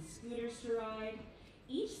running and scooters to ride.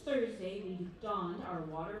 Each Thursday, we donned our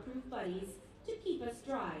waterproof buddies to keep us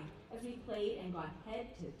dry as we played and got head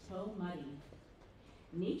to toe muddy.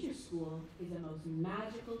 Nature school is a most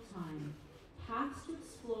magical time, paths to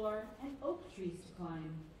explore and oak trees to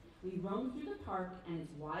climb. We roam through the park and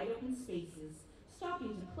its wide open spaces,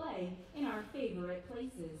 stopping to play in our favorite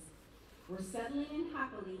places. We're settling in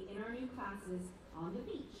happily in our new classes on the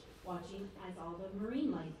beach, watching as all the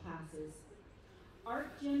marine life passes.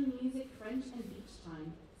 Art, gym, music, French, and beach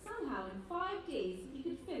time. Somehow in 5 days we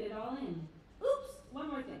could fit it all in. Oops, one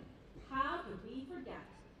more thing. How could we forget?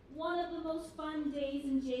 One of the most fun days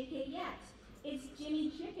in JK yet. It's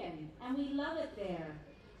Jimmy Chicken, and we love it there.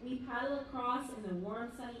 We paddle across in the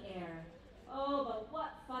warm, sunny air. Oh, but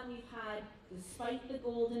what fun we've had despite the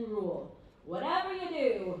golden rule. Whatever you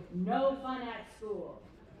do, no fun at school.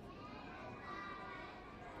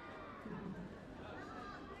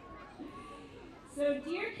 So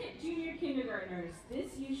dear junior kindergartners,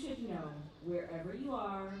 this you should know. Wherever you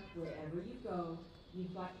are, wherever you go,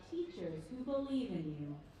 you've got teachers who believe in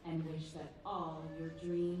you and wish that all your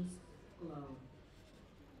dreams glow.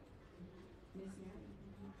 Miss Mary?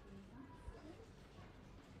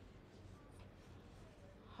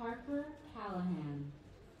 Harper Callahan,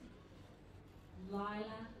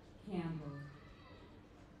 Lila Campbell,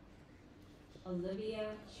 Olivia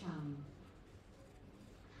Chung,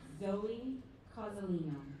 Zoe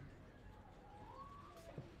Cozzolino,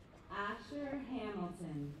 Asher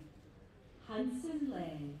Hamilton, Hudson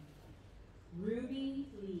Lay, Ruby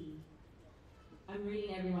Lee. I'm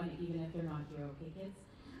reading everyone even if they're not here, okay kids?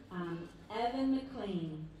 Evan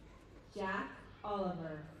McLean, Jack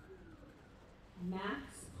Oliver,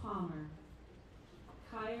 Max Palmer,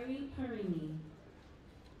 Kyrie Perini,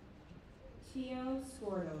 Tio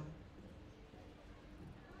Scordo,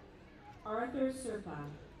 Arthur Serpa,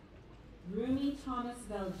 Rumi Thomas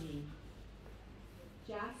Velji,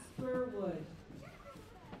 Jasper Wood,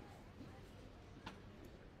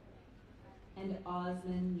 and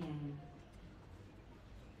Osmond Yang.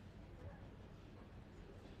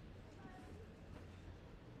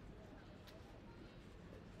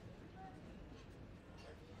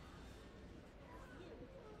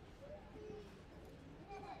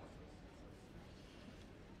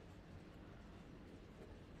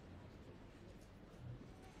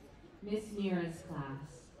 Miss Mira's class.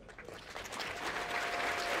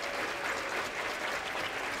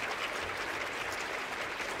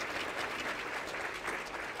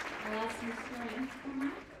 I'll ask Miss Moran to come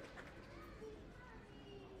up.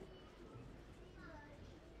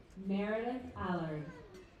 Meredith Allard.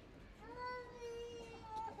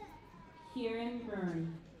 Kieran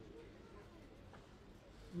Byrne.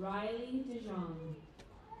 Riley DeJong.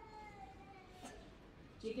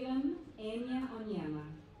 Jigadam Anya Onyema.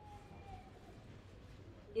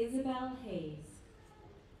 Isabel Hayes,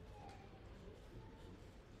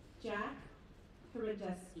 Jack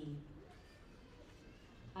Karaduski,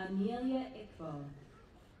 Amelia Iqbal,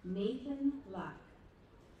 Nathan Luck,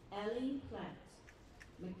 Ellie Plett,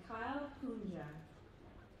 Mikhail Punja,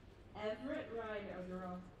 Everett Ryder, oh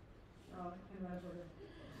girl, oh, I can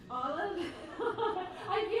Olive,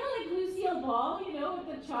 I feel like Lucille Ball, you know,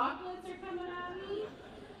 with the chocolates are coming at me.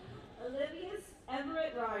 Olivia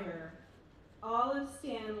Everett Ryder, Olive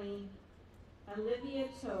Stanley, Olivia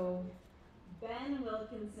Toe, Ben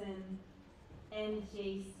Wilkinson, and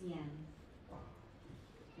Jay Sien.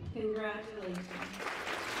 Congratulations.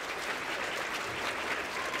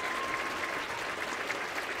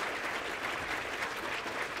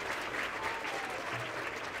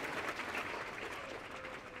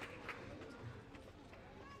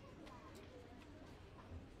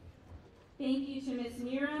 Thank you to Miss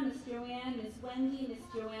Mira, Miss Joanne, Miss Wendy, Miss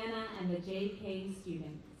Joanna, and the JK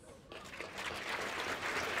students.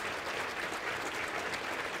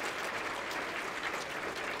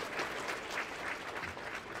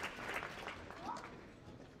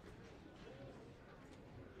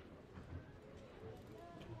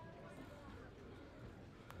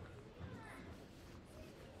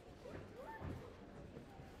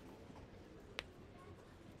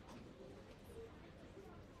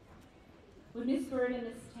 Would Miss Bird and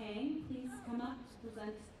Miss Tang please come up to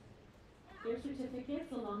present their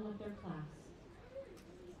certificates along with their class?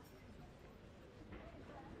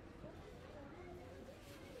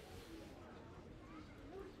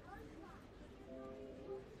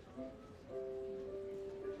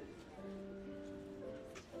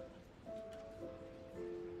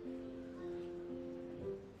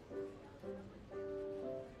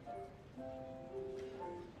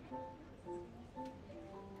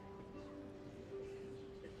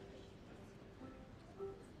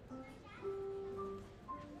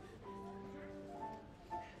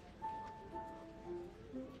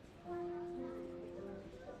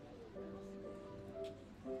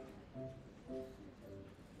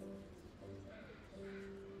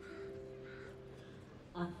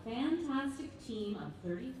 A fantastic team of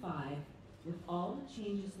 35 with all the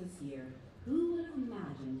changes this year. Who would have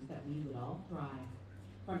imagined that we would all thrive?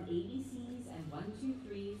 From ABCs and 1, 2,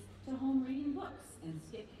 3s to home reading books and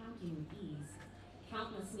skip counting with ease.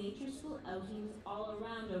 Countless nature school outings all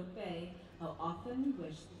around Oak Bay. How often we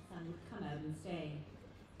wish the sun would come out and stay.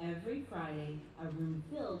 Every Friday, a room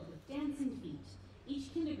filled with dancing feet.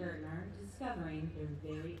 Each kindergartner discovering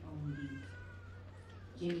their very own beat.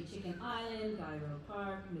 Jimmy Chicken Island, Gyro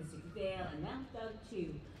Park, Mystic Vale, and Mount Doug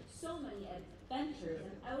too. So many adventures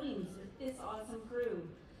and outings with this awesome crew.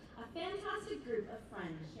 A fantastic group of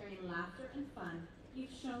friends sharing laughter and fun.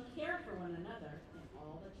 You've shown care for one another in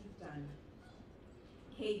all that you've done.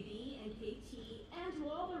 KB and KT and to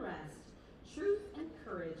all the rest, truth and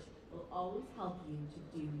courage will always help you to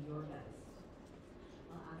do your best.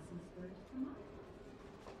 I'll ask Ms. Bird to come up.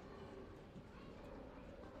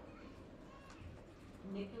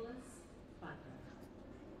 Nicholas Butler,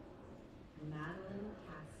 Madeline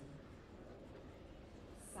Cassie,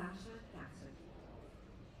 Sasha Gasser,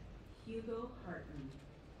 Hugo Hartman,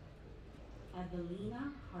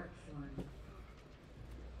 Evelina Hartshorn,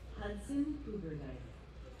 Hudson Hoogerdyke,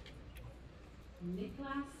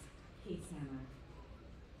 Niklas Casehammer,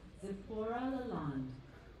 Zipporah Lalonde,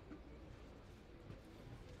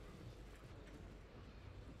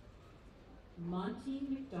 Monty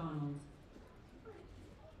McDonald,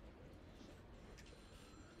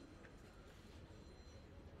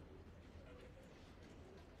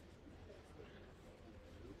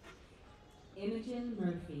 Imogen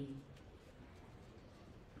Murphy,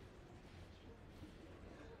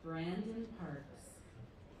 Brandon Parks,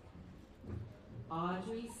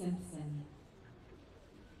 Audrey Simpson,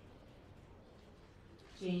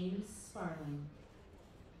 James Sparling,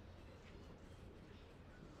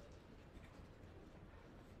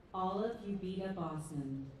 Olive Ubita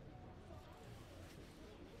Bosman,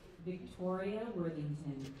 Victoria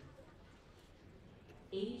Worthington,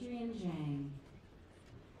 Adrian Zhang,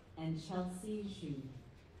 and Chelsea Zhu.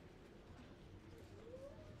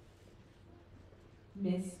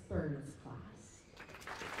 Miss Bird's class.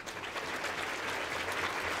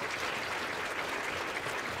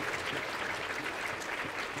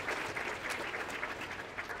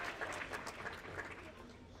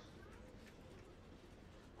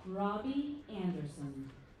 Robbie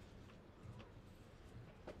Anderson,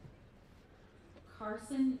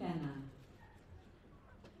 Carson Benna,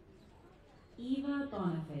 Eva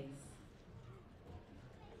Boniface,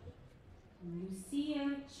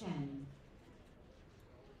 Lucia Chen,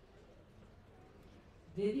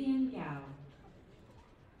 Vivian Gao,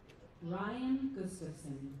 Ryan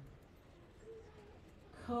Gustafson,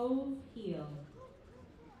 Cove Heel,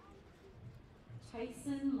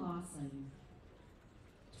 Tyson Lawson,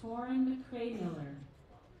 Torrin McCrae Miller,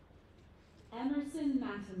 Emerson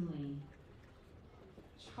Mattingly,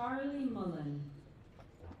 Charlie Mullen,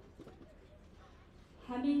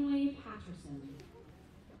 Hemingway Patterson,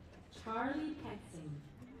 Charlie Petzing,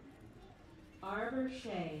 Arbor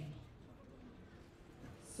Shea,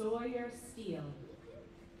 Sawyer Steele,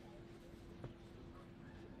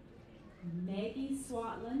 Maggie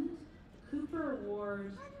Swatland, Cooper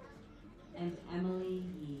Ward, and Emily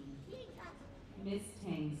Yee. Miss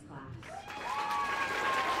Tang's class.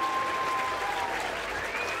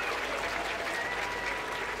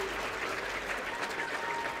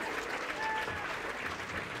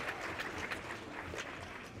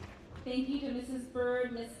 Thank you to Mrs.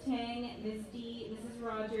 Bird, Miss Tang, Ms. D, Mrs.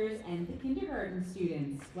 Rogers, and the kindergarten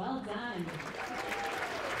students. Well done.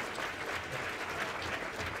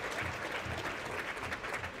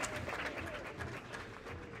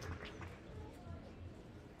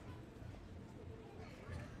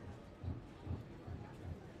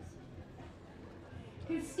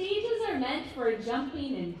 Because stages are meant for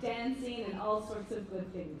jumping and dancing and all sorts of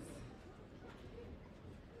good things.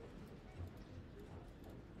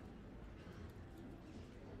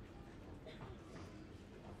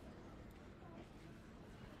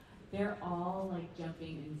 They're all like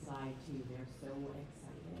jumping inside too. They're so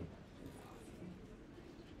excited.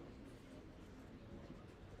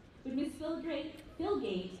 Would Miss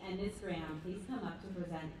Philgate and Miss Graham please come up to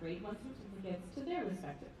present grade 1 certificates to their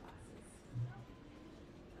respective classes?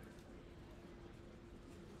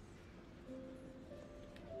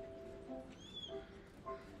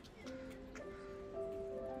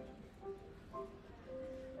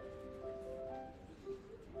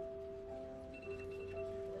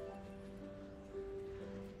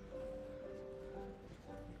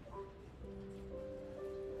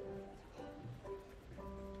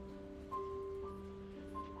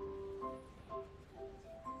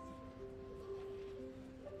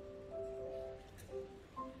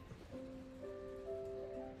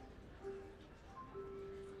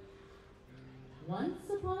 Once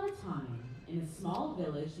upon a time, in a small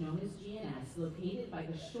village known as GNS, located by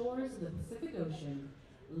the shores of the Pacific Ocean,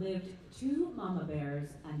 lived 2 mama bears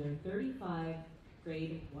and their 35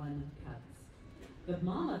 grade 1 cubs. The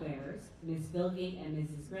mama bears, Miss Philgate and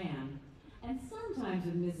Mrs. Graham, and sometimes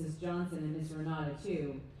with Mrs. Johnson and Miss Renata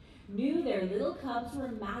too, knew their little cubs were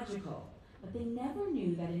magical, but they never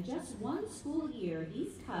knew that in just 1 school year,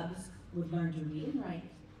 these cubs would learn to read and write,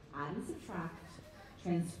 add and subtract,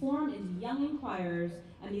 transform into young inquirers,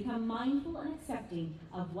 and become mindful and accepting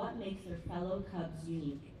of what makes their fellow cubs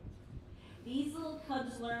unique. These little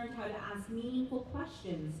cubs learned how to ask meaningful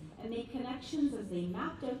questions and make connections as they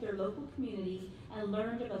mapped out their local community and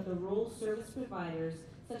learned about the role service providers,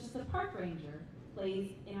 such as the park ranger,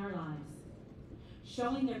 plays in our lives.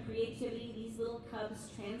 Showing their creativity, these little cubs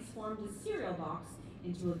transformed a cereal box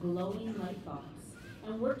into a glowing light box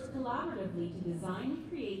and worked collaboratively to design and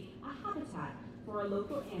create a habitat for a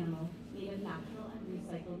local animal made of natural and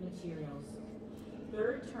recycled materials.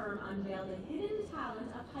 Third term unveiled a hidden talent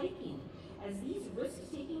of hiking as these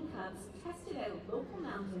risk-taking cubs tested out local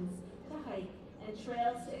mountains to hike and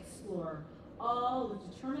trails to explore, all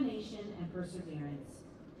with determination and perseverance.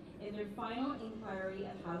 In their final inquiry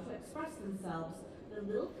of how to express themselves, the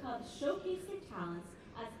little cubs showcased their talents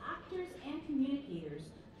as actors and communicators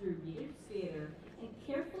through Reader's Theater and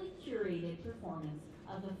carefully curated performance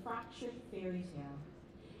of the fractured fairy tale.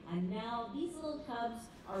 And now these little cubs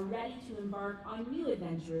are ready to embark on new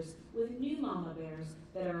adventures with new mama bears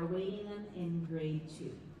that are awaiting them in grade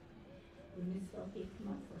 2. Would Miss Belkey come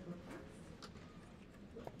up for her class?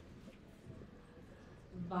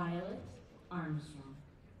 Violet Armstrong,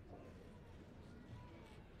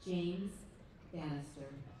 James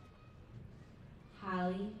Bannister,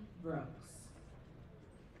 Hallie Brooks,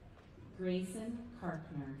 Grayson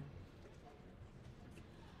Karpner,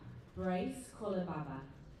 Bryce Kolibaba,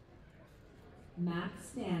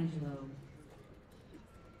 Max D'Angelo,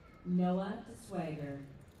 Noah DeSwager,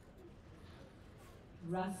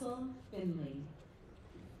 Russell Finley,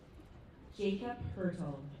 Jacob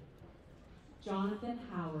Hurtle, Jonathan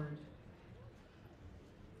Howard,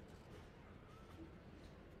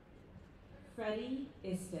 Freddie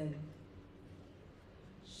Isted,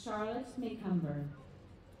 Charlotte Maycumber,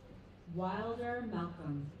 Wilder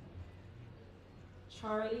Malcolm,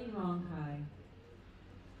 Charlie Ronkai,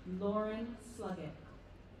 Lauren Sluggett,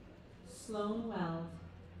 Sloan Weld,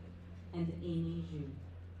 and Amy Zhu.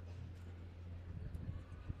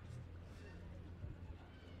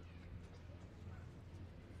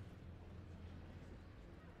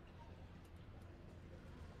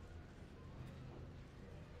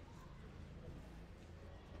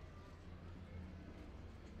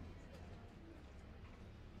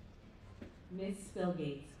 Miss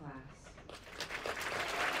Spillgate's class.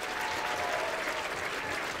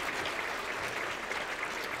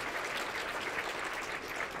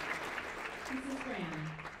 Mrs. Graham.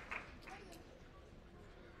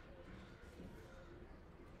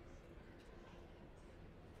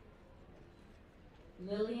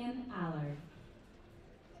 Lillian Allard.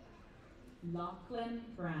 Lachlan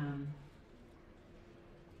Brown.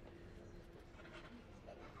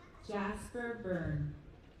 Jasper Byrne.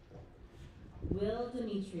 Will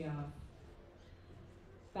Dimitrioff,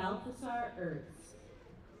 Balthasar Ertz,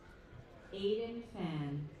 Aiden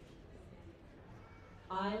Fan,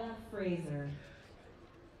 Isla Fraser,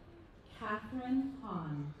 Catherine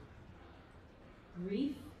Hahn,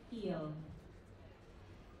 Reef Peel,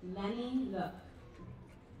 Lenny Look,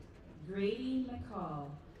 Grady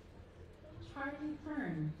McCall, Charlie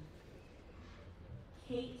Hearn,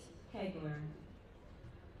 Kate Pegler,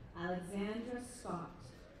 Alexandra Scott,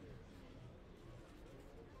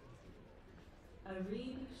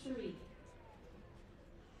 Arib Sharif,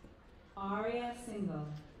 Aria Single,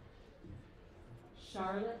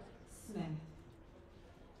 Charlotte Smith,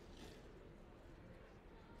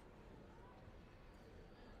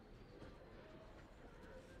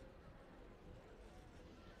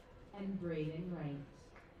 and Braden Wright.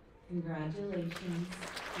 Congratulations,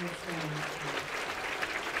 Ms. Graham.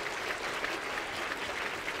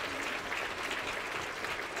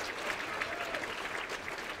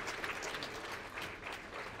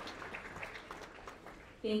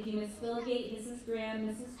 Thank you, Ms. Philgate, Mrs. Graham,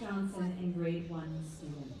 Mrs. Johnson, and grade 1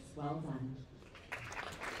 students. Well done.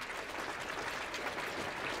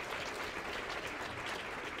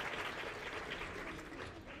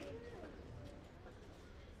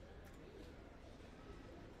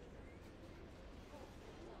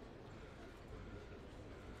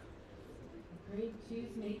 Grade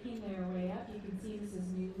 2's making their way up. You can see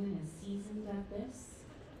Mrs. Newman is seasoned at this.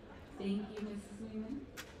 Thank you, Mrs. Newman.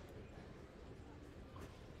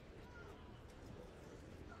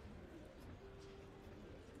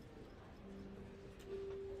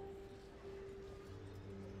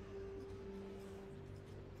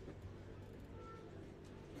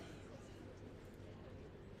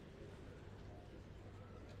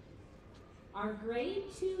 Our grade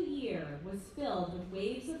 2 year was filled with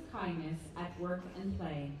waves of kindness at work and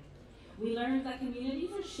play. We learned that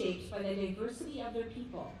communities are shaped by the diversity of their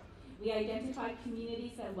people. We identified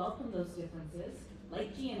communities that welcome those differences,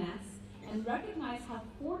 like GNS, and recognize how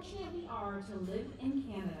fortunate we are to live in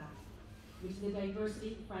Canada, which is a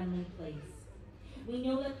diversity-friendly place. We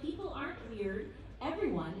know that people aren't weird.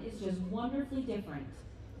 Everyone is just wonderfully different.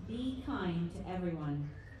 Be kind to everyone.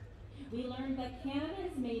 We learned that Canada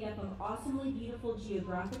is made up of awesomely beautiful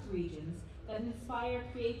geographic regions that inspire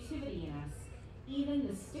creativity in us, even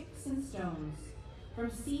the sticks and stones.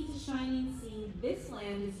 From sea to shining sea, this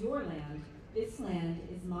land is your land. This land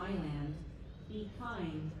is my land. Be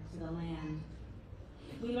kind to the land.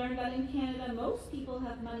 We learned that in Canada, most people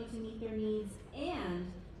have money to meet their needs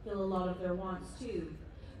and fill a lot of their wants too.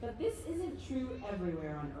 But this isn't true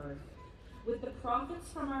everywhere on Earth. With the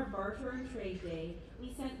profits from our barter and trade day,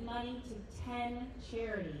 we sent money to 10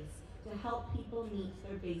 charities to help people meet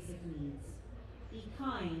their basic needs. Be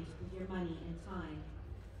kind with your money and time.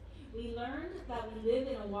 We learned that we live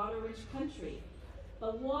in a water-rich country,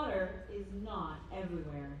 but water is not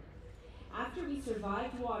everywhere. After we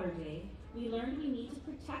survived Water Day, we learned we need to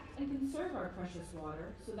protect and conserve our precious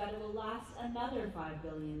water so that it will last another 5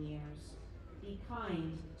 billion years. Be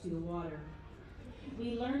kind to the water.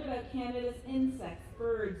 We learned about Canada's insects,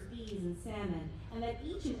 birds, bees, and salmon, and that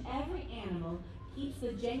each and every animal keeps the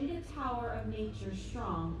Jenga tower of nature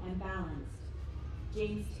strong and balanced.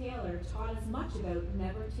 James Taylor taught us much about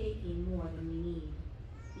never taking more than we need.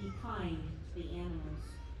 Be kind to the animals.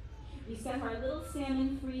 We set our little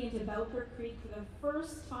salmon free into Bowker Creek for the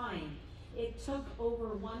first time. It took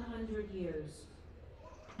over 100 years.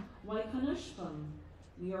 Waikanushpum,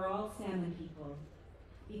 we are all salmon people.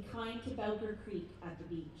 Be kind to Bowker Creek at the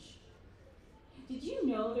beach. Did you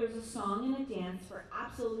know there's a song and a dance for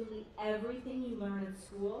absolutely everything you learn at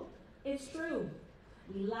school? It's true.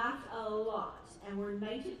 We laughed a lot and were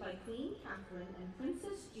knighted by Queen Catherine and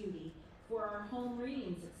Princess Judy for our home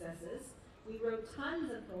reading successes. We wrote tons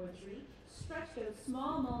of poetry, stretched out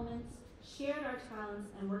small moments, shared our talents,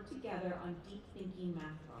 and worked together on deep thinking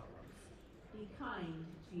math problems. Be kind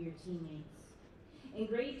to your teammates. In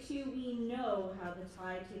grade 2, we know how the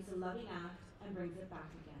tide takes a loving act and brings it back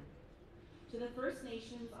again. To the First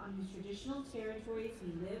Nations on whose traditional territories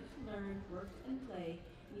we lived, learned, worked, and play,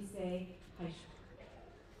 we say, Haisha.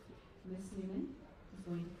 Miss Newman is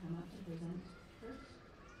going to come up to present her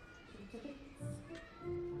certificates.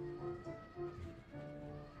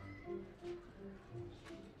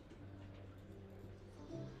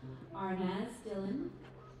 Arnaz Dillon,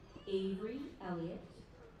 Avery Elliott,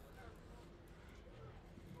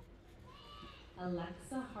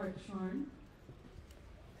 Alexa Hartshorn,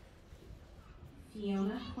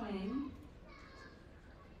 Fiona Quang,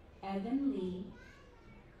 Evan Lee,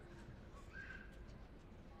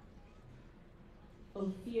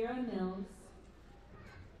 Ophira Mills,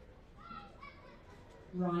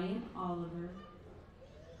 Ryan Oliver,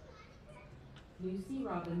 Lucy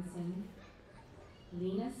Robinson,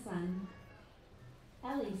 Lena Sun,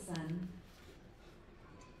 Ellie Sun,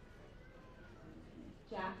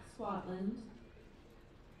 Jack Swatland,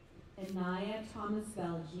 Anaya Thomas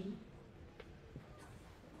Belgi,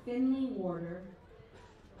 Finley Warder,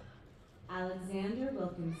 Alexander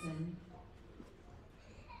Wilkinson,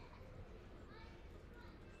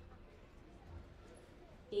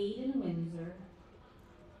 Aiden Windsor,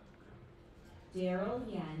 Daryl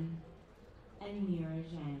Yen, and Mira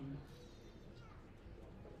Zhang.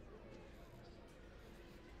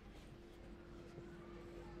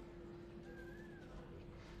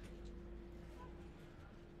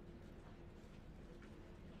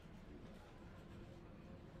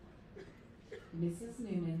 Mrs.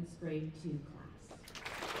 Newman's grade 2 class.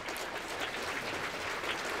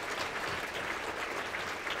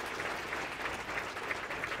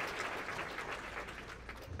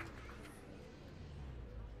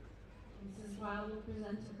 Mrs. Wild will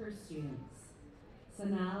present to her students.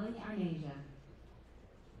 Sonali Arneja,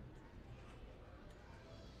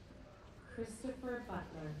 Christopher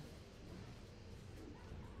Butler,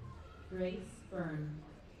 Grace Byrne,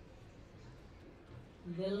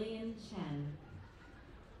 Lillian Chen,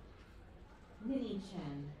 Minnie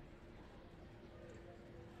Chen,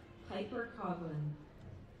 Piper Coughlin,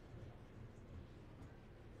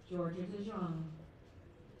 Georgia DeJong,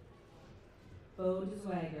 Bo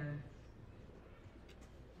DeSwagger,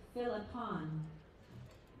 Philip Hahn,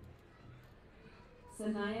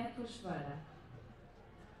 Sanaya Kushvada,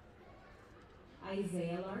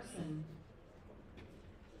 Isaiah Larson,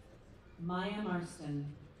 Maya Marston,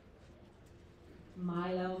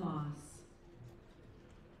 Milo Moss,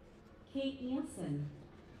 Kate Nielsen,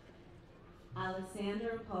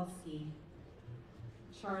 Alexander Opolsky,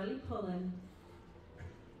 Charlie Pullen,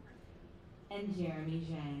 and Jeremy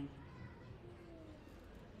Zhang.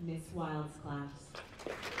 Miss Wild's class.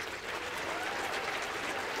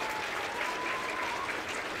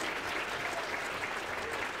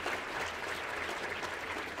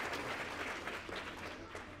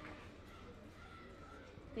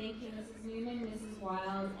 Thank you, Mrs. Newman, Mrs.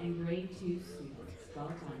 Wild, and grade 2 students. Well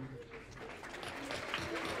done.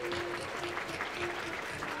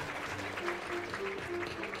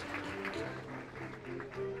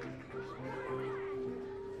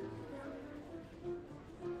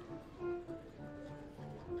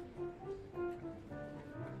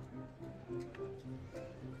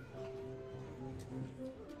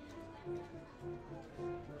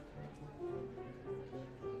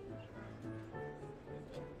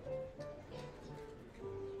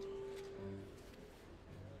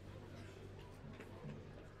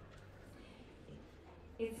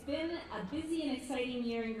 It's been a busy and exciting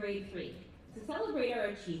year in grade 3. To celebrate our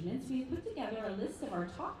achievements, we've put together a list of our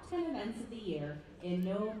top 10 events of the year in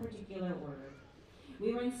no particular order.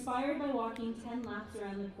 We were inspired by walking 10 laps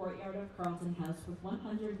around the courtyard of Carlton House with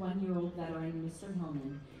 101-year-old veteran Mr.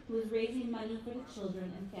 Hillman, who was raising money for the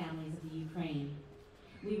children and families of the Ukraine.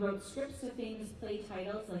 We wrote scripts of famous play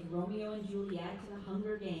titles like Romeo and Juliet and The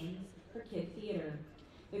Hunger Games for Kid Theatre.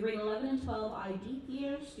 The grade 11 and 12 IB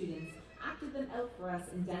theatre students acted them out for us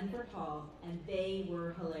in Denver Hall, and they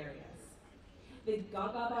were hilarious. The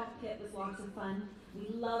Gaga Ball pit was lots of fun. We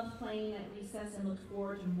loved playing at recess and looked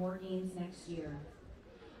forward to more games next year.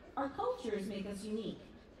 Our cultures make us unique.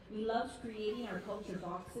 We loved creating our culture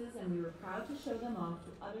boxes, and we were proud to show them off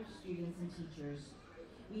to other students and teachers.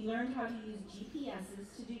 We learned how to use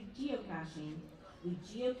GPSs to do geocaching. We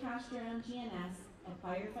geocached around GNS at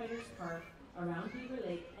Firefighters Park, around Beaver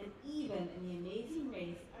Lake, and even in the amazing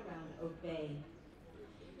race around Oak Bay.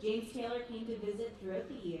 James Taylor came to visit throughout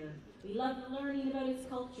the year. We loved learning about his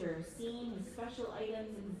culture, seeing his special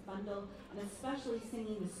items in his bundle, and especially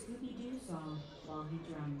singing the Scooby-Doo song while he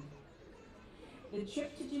drummed. The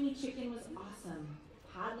trip to Jimmy Chicken was awesome.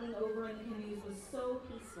 Paddling over in the canoes was so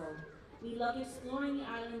peaceful. We loved exploring the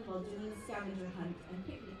island while doing a scavenger hunt and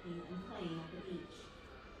picnicking and playing at the beach.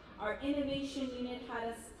 Our innovation unit had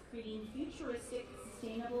us creating futuristic,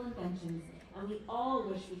 sustainable inventions, and we all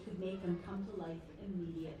wish we could make them come to life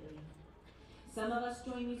immediately. Some of us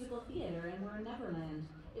joined musical theater and were in Neverland.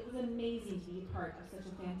 It was amazing to be a part of such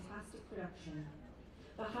a fantastic production.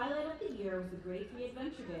 The highlight of the year was the grade 3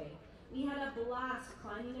 Adventure Day. We had a blast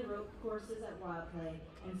climbing the rope courses at Wild Play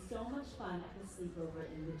and so much fun at the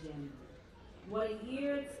sleepover in the gym. What a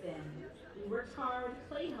year it's been. We worked hard,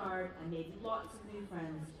 played hard, and made lots of new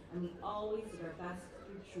friends, and we always did our best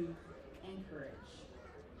through truth and courage.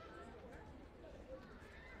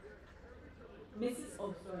 I was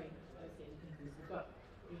getting confused.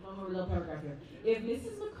 There's one more little paragraph here. If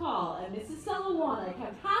Mrs. McCall and Mrs. Salawanek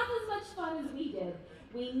have half as much fun as we did,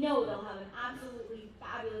 we know they'll have an absolutely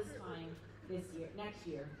fabulous time next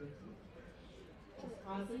year with you. Ms.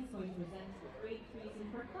 Crosley is going to present the grade 3s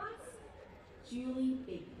in her class, Julie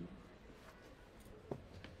Bacon.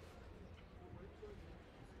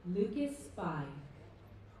 Lucas Spy.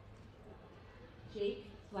 Jake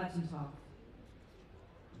Flattentoff.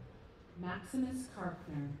 Maximus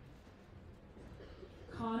Karpner.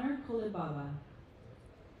 Connor Kolibaba.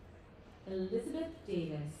 Elizabeth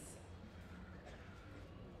Davis.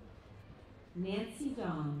 Nancy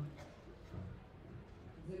Dong.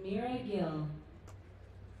 Zamira Gill.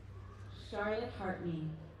 Charlotte Hartney.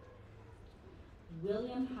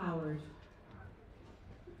 William Howard.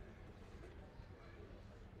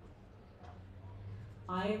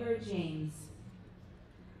 Ivor James.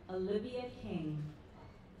 Olivia King.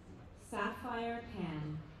 Sapphire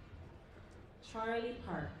Pan. Charlie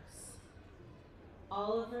Parks.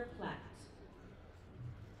 Oliver Plett.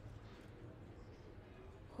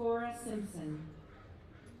 Cora Simpson.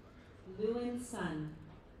 Lewin Sun.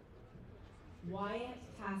 Wyatt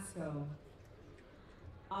Casco.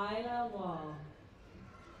 Isla Wall.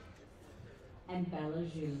 And Bella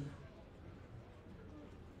Jou.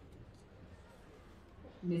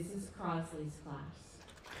 Mrs. Crosley's class.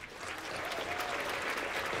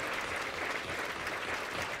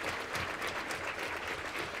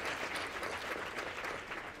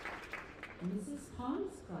 Mrs.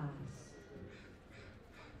 Pond's class.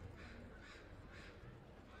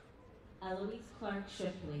 Eloise Clark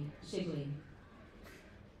Shigley.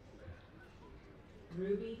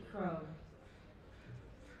 Ruby Crow.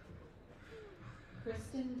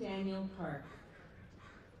 Kristen Daniel Park.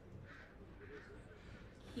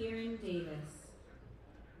 Kieran Davis.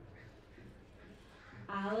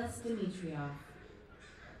 Alice Dimitrioff.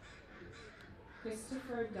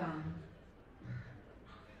 Christopher Dunn.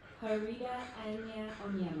 Harita Anya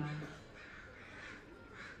Onyema.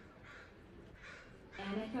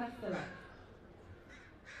 Annika Phillip.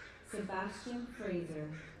 Sebastian Fraser.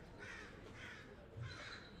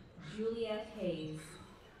 Juliet Hayes.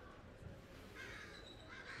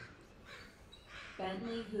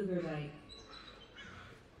 Bentley Hoogerdyke,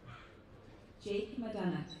 Jake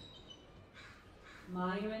Madunick,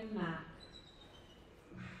 Myron Mack,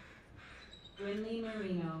 Brinley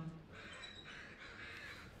Marino,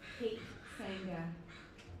 Kate Sanga,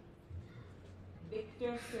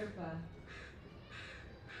 Victor Serpa,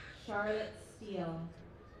 Charlotte Steele,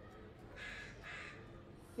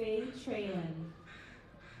 Faye Traylon,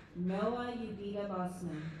 Noah Ubita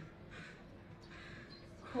Bossman,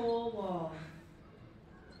 Cole Wall,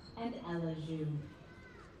 and Ella Zhu,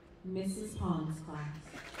 Mrs. Pong's class.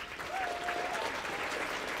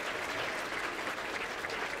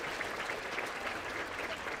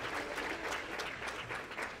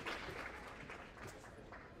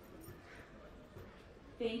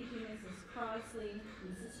 Thank you, Mrs. Crosley,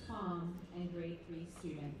 Mrs. Pong, and grade 3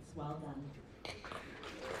 students. Well done.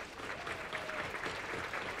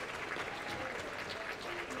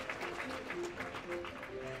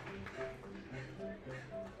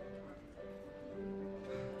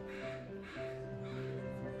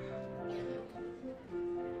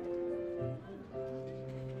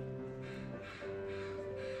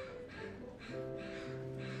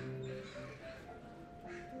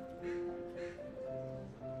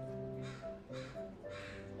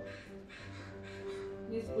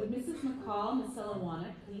 Would Mrs. McCall, Ms.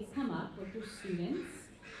 Selawanek, please come up with her students?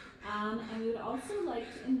 And we would also like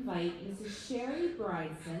to invite Mrs. Sherry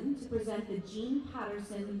Bryson to present the Jean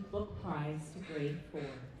Patterson Book Prize to grade 4.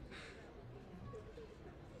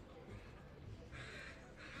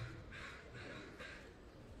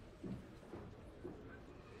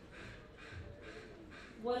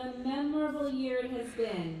 What a memorable year it has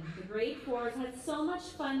been. The grade 4s had so much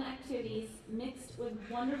fun activities mixed with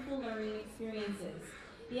wonderful learning experiences.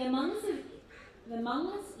 The Among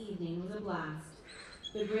Us evening was a blast.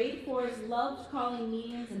 The grade 4s loved calling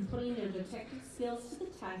meetings and putting their detective skills to the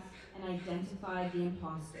test and identified the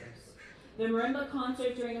imposters. The marimba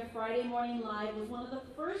concert during a Friday morning live was one of the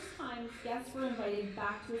first times guests were invited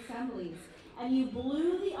back to assemblies, and you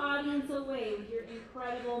blew the audience away with your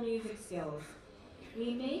incredible music skills.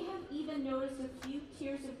 We may have even noticed a few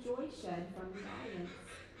tears of joy shed from the audience.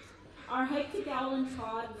 Our hike to Gowland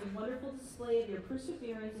Todd was a wonderful display of your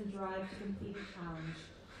perseverance and drive to complete a challenge.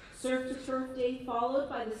 Surf to Turf Day followed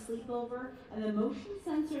by the sleepover and the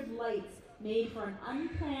motion-censored lights made for an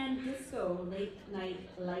unplanned disco late-night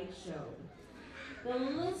light show. The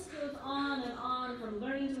list goes on and on, from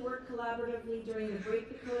learning to work collaboratively during the Break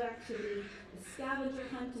the Code activity, the scavenger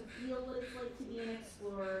hunt to feel what it's like to be an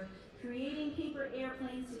explorer, creating paper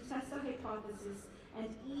airplanes to test a hypothesis, and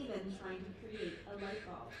even trying to create a light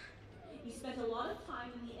bulb. You spent a lot of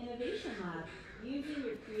time in the Innovation Lab, using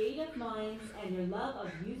your creative minds and your love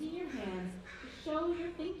of using your hands to show your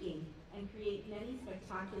thinking and create many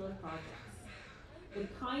spectacular projects. The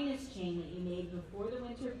kindness chain that you made before the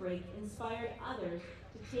winter break inspired others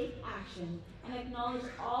to take action and acknowledge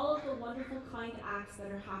all of the wonderful kind acts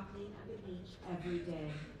that are happening at the beach every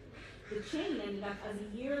day. The chain ended up as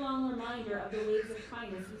a year-long reminder of the waves of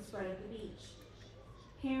kindness we spread at the beach.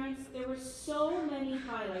 Parents, there were so many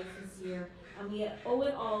highlights this year, and we owe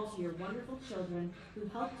it all to your wonderful children who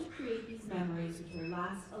helped to create these memories which will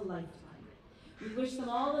last a lifetime. We wish them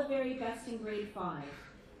all the very best in grade 5.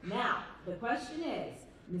 Now, the question is,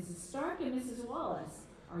 Mrs. Stark and Mrs. Wallace,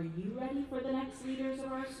 are you ready for the next leaders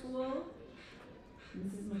of our school?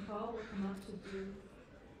 Mrs. McCall will come up to do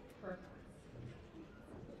her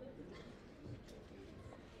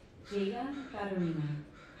class. Jada Katarina.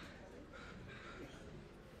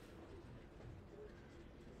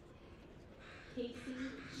 Casey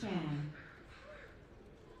Chan.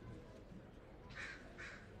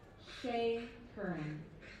 Shay Curran.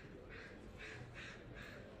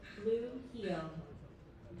 Blue Heel.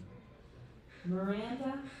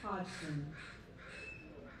 Miranda Hodgson.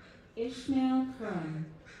 Ishmael Crum.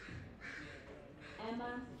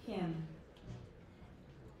 Emma Kim.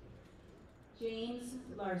 James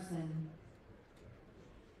Larson.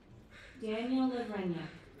 Daniel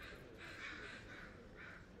Lavreniak.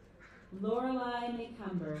 Lorelei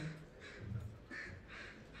McCumber.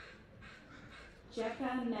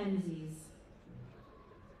 Jekka Menzies.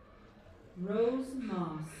 Rose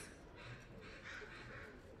Moss.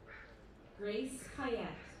 Grace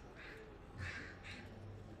Kayette.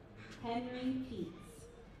 Henry Peets.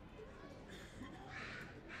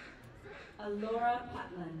 Alora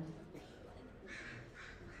Putland.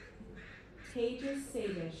 Tejas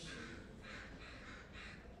Sadish.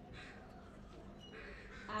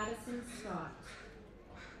 Addison Scott.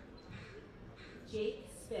 Jake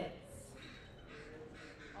Spitz.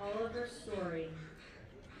 Oliver Story.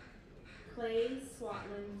 Clay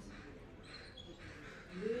Swatland.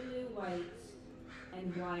 Lulu White.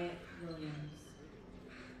 and Wyatt Williams.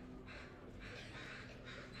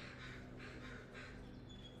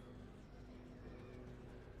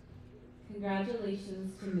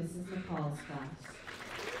 Congratulations to Mrs. McCall's class.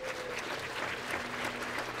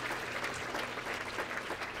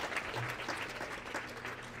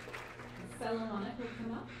 Solomonic will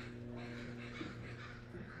come up.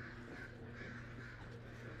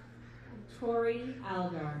 Tori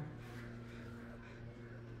Algar.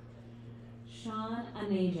 Sean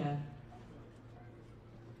Aneja.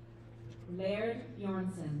 Laird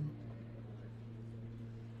Bjornson.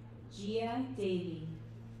 Gia Davey.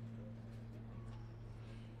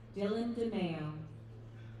 Dylan DeMeo.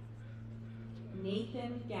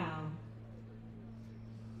 Nathan Gow.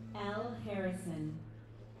 L. Harrison.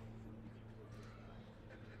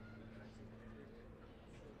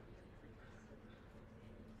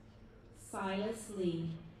 Silas Lee.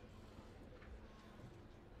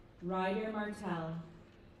 Ryder Martell.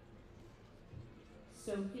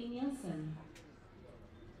 Sophie Nielsen.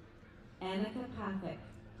 Annika Pathak.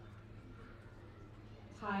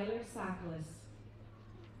 Tyler Sacklis.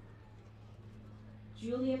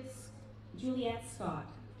 Juliet Scott.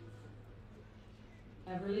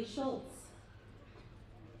 Everly Schultz.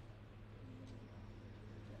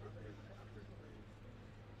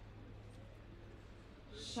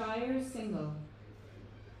 Shire Single.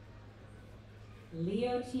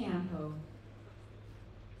 Leo Tiampo.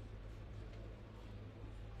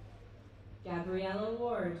 Gabriella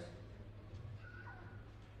Ward.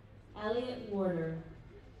 Elliot Warder.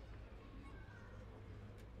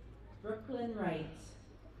 Brooklyn Wright.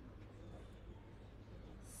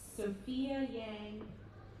 Sophia Yang.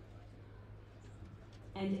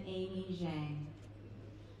 And Amy Zhang.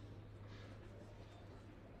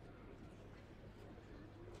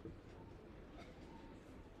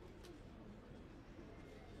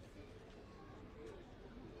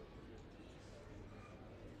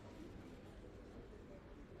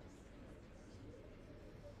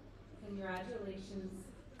 Congratulations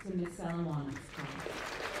to Ms. Salamonic's class.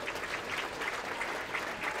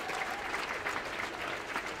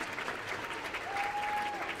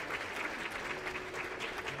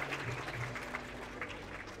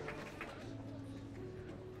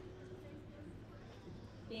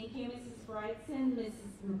 Thank you, Mrs. Brightson, Mrs.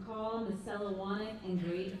 McCall, Ms. Salawanic, and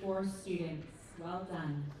grade 4 students. Well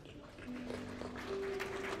done.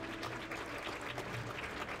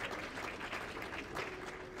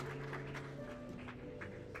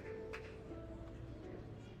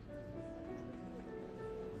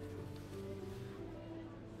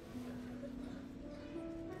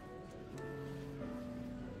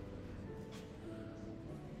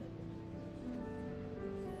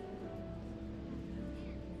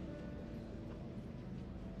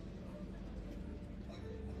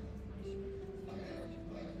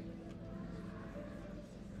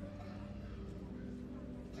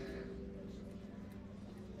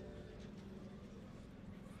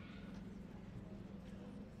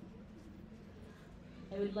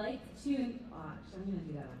 I would like to, actually I'm going to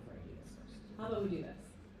do that after I do this first. How about we do this?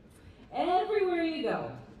 Everywhere you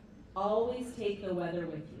go, always take the weather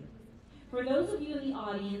with you. For those of you in the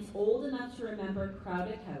audience old enough to remember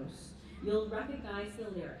Crowded House, you'll recognize the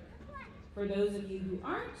lyric. For those of you who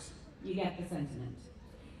aren't, you get the sentiment.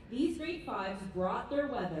 These grade 5s brought their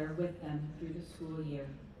weather with them through the school year.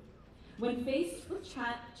 When faced with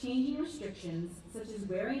changing restrictions, such as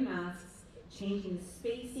wearing masks, changing the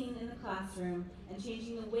spacing in the classroom, and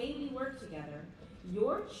changing the way we work together,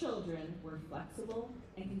 your children were flexible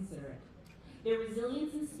and considerate. Their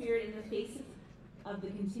resilience and spirit in the face of the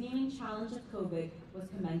continuing challenge of COVID was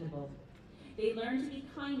commendable. They learned to be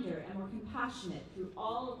kinder and more compassionate through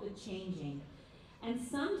all of the changing and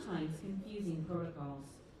sometimes confusing protocols.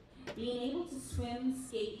 Being able to swim,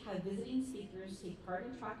 skate, have visiting speakers, take part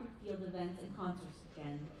in track and field events and concerts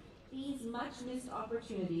again, these much-missed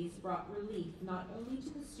opportunities brought relief not only to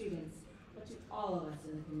the students, but to all of us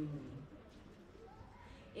in the community.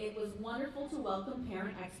 It was wonderful to welcome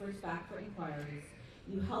parent experts back for inquiries.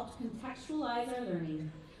 You helped contextualize our learning.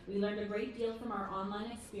 We learned a great deal from our online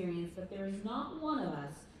experience, but there is not one of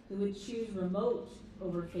us who would choose remote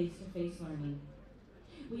over face-to-face learning.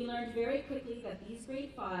 We learned very quickly that these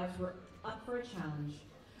grade 5s were up for a challenge.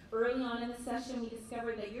 Early on in the session, we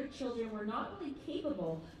discovered that your children were not only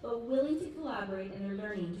capable, but willing to collaborate in their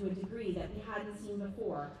learning to a degree that we hadn't seen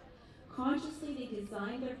before. Consciously, they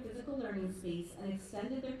designed their physical learning space and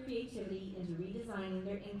extended their creativity into redesigning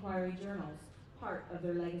their inquiry journals, part of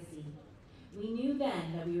their legacy. We knew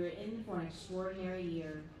then that we were in for an extraordinary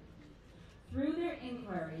year. Through their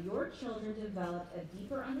inquiry, your children developed a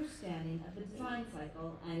deeper understanding of the design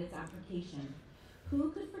cycle and its application.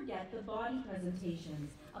 Who could forget the body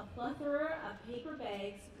presentations, a plethora of paper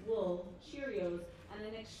bags, wool, Cheerios, and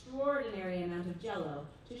an extraordinary amount of Jell-O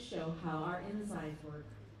to show how our insides work?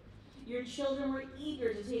 Your children were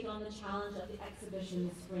eager to take on the challenge of the exhibition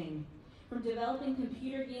this spring. From developing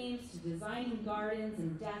computer games to designing gardens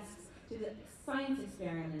and desks to the science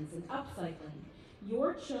experiments and upcycling,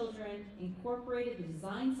 your children incorporated the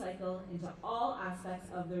design cycle into all aspects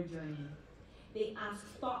of their journey. They asked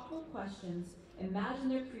thoughtful questions,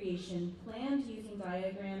 imagined their creation, planned using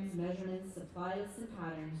diagrams, measurements, supply lists, and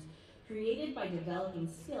patterns, created by developing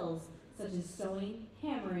skills such as sewing,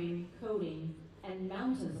 hammering, coding, and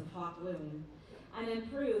mountains of hot gluing, and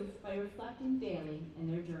improved by reflecting daily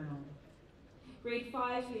in their journal. Grade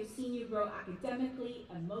 5s, we have seen you grow academically,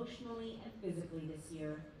 emotionally, and physically this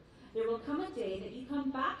year. There will come a day that you come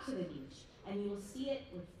back to the beach and you will see it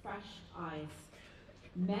with fresh eyes.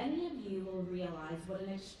 Many of you will realize what an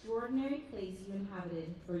extraordinary place you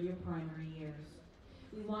inhabited for your primary years.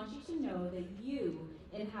 We want you to know that you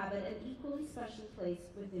inhabit an equally special place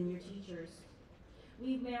within your teachers.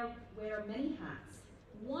 We wear many hats.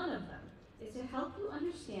 One of them is to help you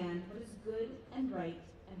understand what is good and right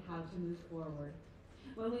and how to move forward.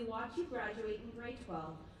 When we watch you graduate in grade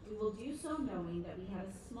 12, we will do so knowing that we have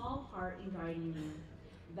a small part in guiding you.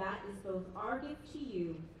 That is both our gift to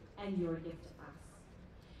you and your gift to us.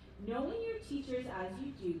 Knowing your teachers as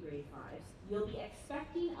you do, grade 5s, you'll be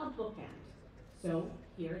expecting a bookend. So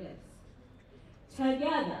here it is.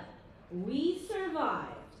 Together, we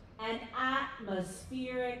survived an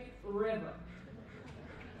atmospheric river.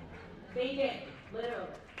 They did, literally.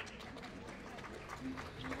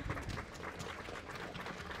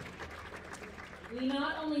 We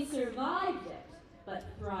not only survived it, but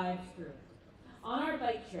thrived through it. On our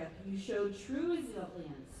bike trip, you showed true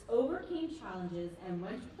resilience, overcame challenges, and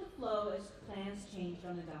went with the flow as plans changed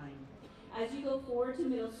on a dime. As you go forward to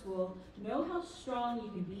middle school, know how strong you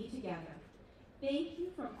can be together. Thank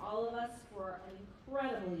you from all of us for an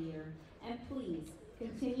incredible year, and please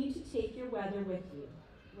continue to take your weather with you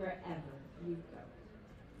wherever you go.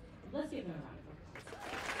 Let's give them a round of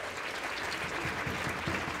applause.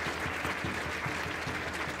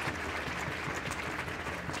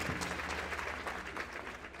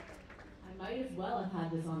 I might as well have had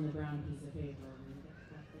this on the brown piece of paper.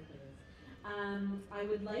 I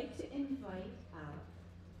would like to invite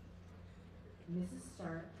Mrs.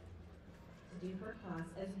 Stark to do her class,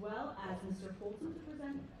 as well as Mr. Holton to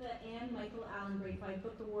present the Anne Michael Allen Grade 5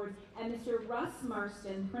 Book Awards, and Mr. Russ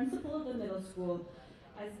Marston, principal of the middle school,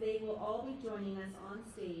 as they will all be joining us on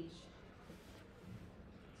stage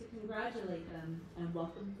to congratulate them and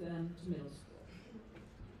welcome them to middle school.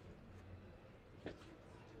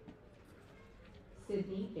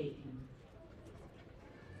 Sydney Bateman.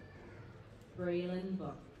 Braylon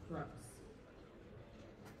Brooks.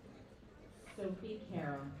 Sophie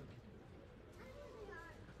Carroll.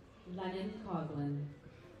 Lennon Coughlin.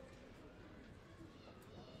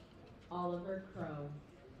 Oliver Crow.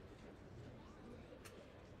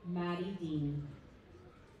 Maddie Dean.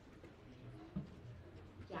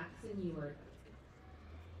 Jackson Ewart.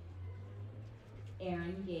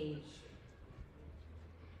 Aaron Gage.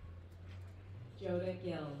 Joda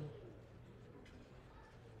Gill.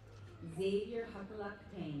 Xavier Huckaluk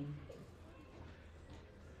Payne.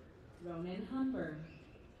 Ronan Humber.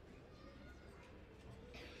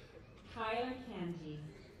 Tyler Kanji.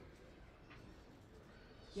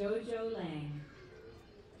 Jojo Lang.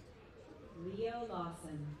 Leo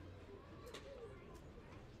Lawson.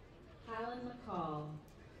 Helen McCall.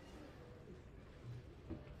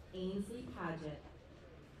 Ainsley Paget.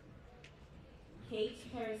 Kate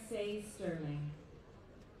Perisay Sterling.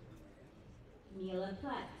 Mila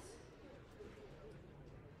Platt.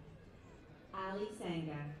 Ali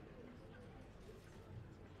Sanga.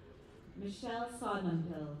 Michelle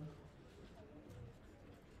Sodmanpill.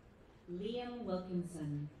 Liam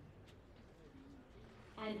Wilkinson.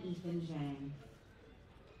 And Ethan Zhang.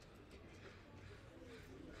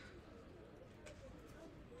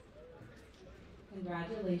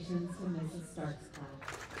 Congratulations to Mrs. Stark's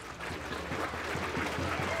class.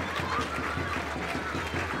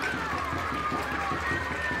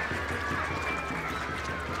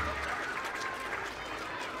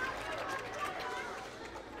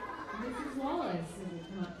 Mrs. Wallace, will you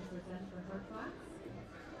come up to present for her class?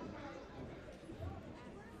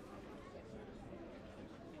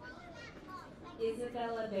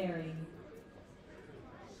 Isabella Berry.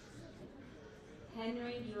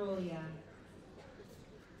 Henry Drolia.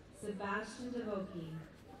 Sebastian Devoki.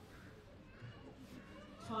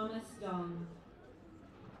 Thomas Dong.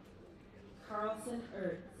 Carlson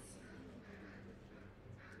Ertz.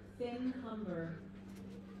 Finn Humber.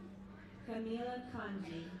 Camila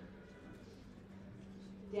Kanji,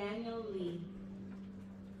 Daniel Lee,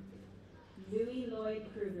 Louis Lloyd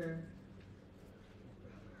Kruger,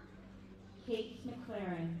 Kate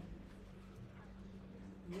McLaren,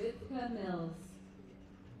 Rivka Mills,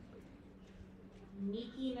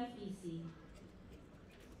 Nikki Nafisi,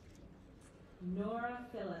 Nora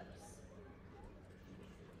Phillips,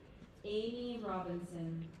 Amy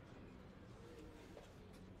Robinson,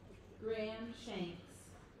 Graham Shanks,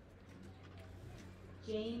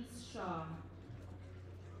 James Shaw,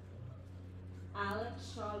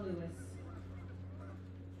 Alex Shaw Lewis,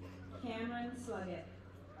 Cameron Sluggett,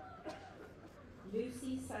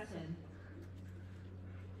 Lucy Sutton,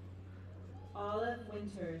 Olive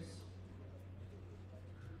Winters,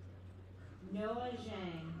 Noah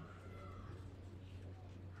Zhang,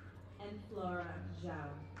 and Flora Zhao.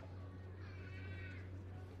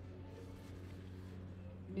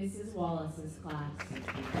 Mrs. Wallace's class.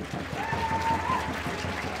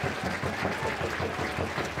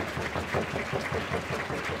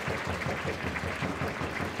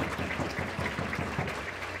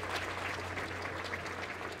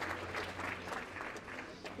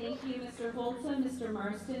 Thank you, Mr. Holton, Mr.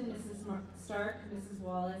 Marston, Mrs. Stark, Mrs.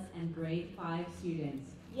 Wallace, and grade 5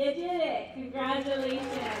 students. You did it! Congratulations!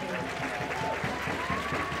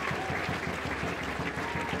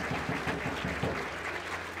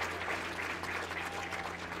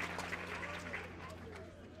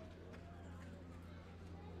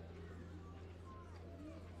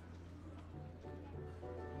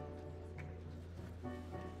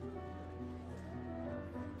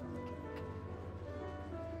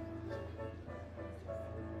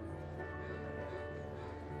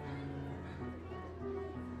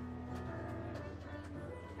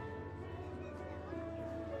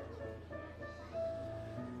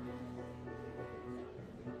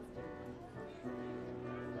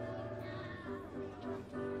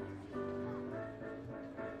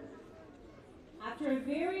 After a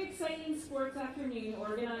very exciting sports afternoon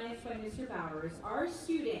organized by Mr. Bowers, our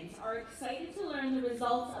students are excited to learn the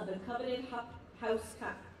results of the coveted House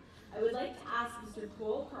Cup. I would like to ask Mr.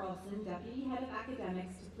 Cole Carlson, Deputy Head of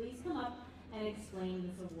Academics, to please come up and explain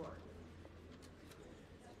this award.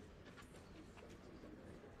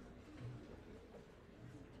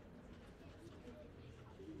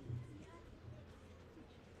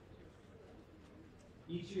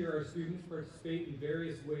 Each year, our students participate in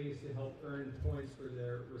various ways to help earn points for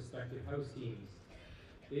their respective house teams.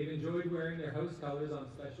 They've enjoyed wearing their house colors on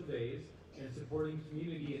special days and supporting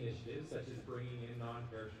community initiatives such as bringing in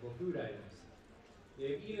non-perishable food items.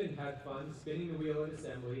 They've even had fun spinning the wheel at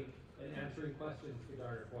assembly and answering questions to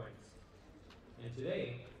garner points. And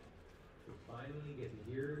today, we finally get to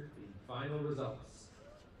hear the final results.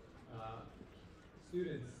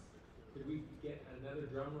 Students, could we get another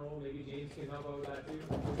drum roll? Maybe James can help out with that too.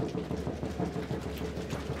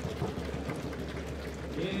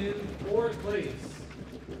 In 4th place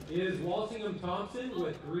is Walsingham Thompson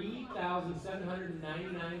with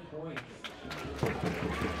 3,799 points.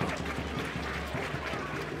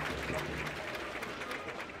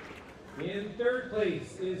 In 3rd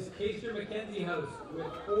place is Caster Mackenzie House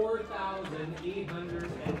with 4,818.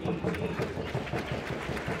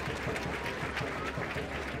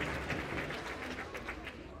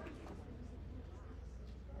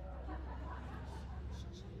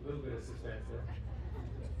 A little bit of suspense there.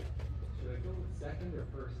 Should I go with 2nd or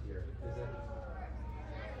 1st here? Is it?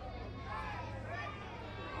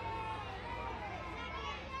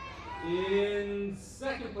 In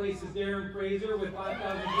 2nd place is Darren Fraser with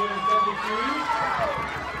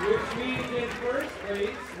 5,272, which means in 1st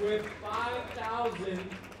place with 5,000.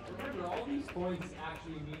 Remember, all these points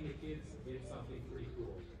actually mean the kids did something pretty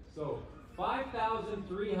cool. So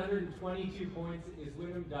 5,322 points is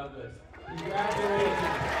Wyndham Douglas. Congratulations.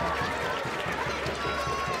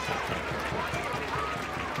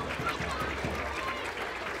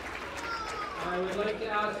 I would like to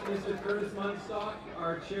ask Mr. Curtis Munstock,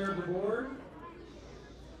 our chair of the board,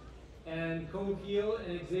 and Cove Heel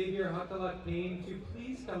and Xavier Huckaluk Payne to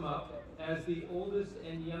please come up as the oldest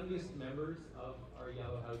and youngest members of our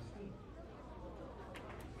Yellow House team.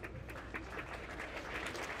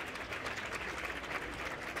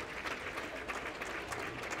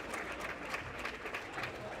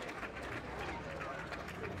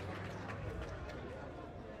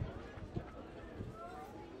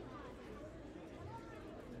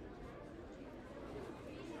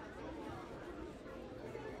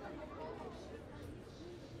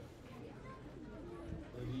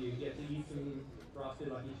 Frosted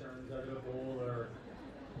Lucky Charms out of a bowl, or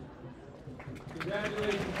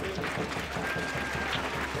congratulations.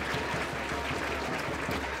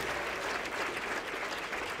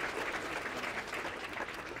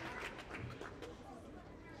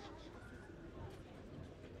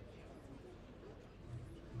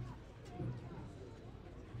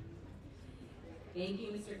 Thank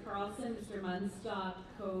you, Mr. Carlson, Mr. Munstock,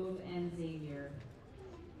 Cove, and Xavier.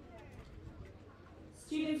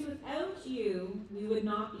 Students, without you, we would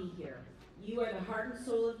not be here. You are the heart and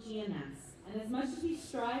soul of GNS, and as much as we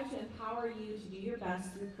strive to empower you to do your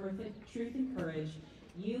best through truth and courage,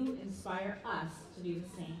 you inspire us to do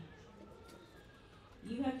the same.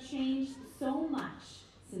 You have changed so much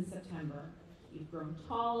since September. You've grown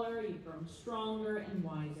taller, you've grown stronger and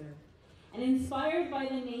wiser. And inspired by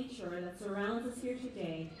the nature that surrounds us here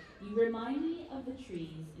today, you remind me of the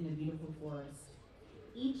trees in a beautiful forest,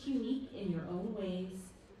 each unique in your own ways,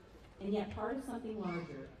 and yet part of something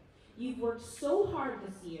larger. You've worked so hard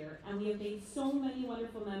this year, and we have made so many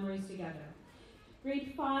wonderful memories together.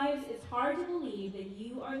 Grade 5s, it's hard to believe that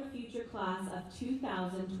you are the future class of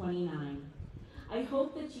 2029. I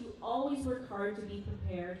hope that you always work hard to be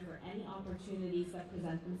prepared for any opportunities that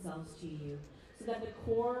present themselves to you, so that the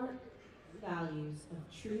core values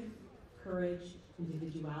of truth, courage,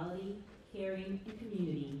 individuality, caring, and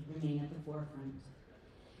community remain at the forefront.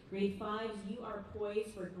 Grade 5s, you are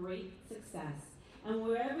poised for great success, and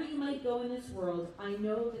wherever you might go in this world, I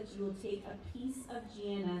know that you will take a piece of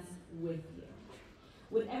GNS with you.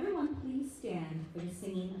 Would everyone please stand for the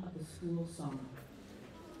singing of the school song?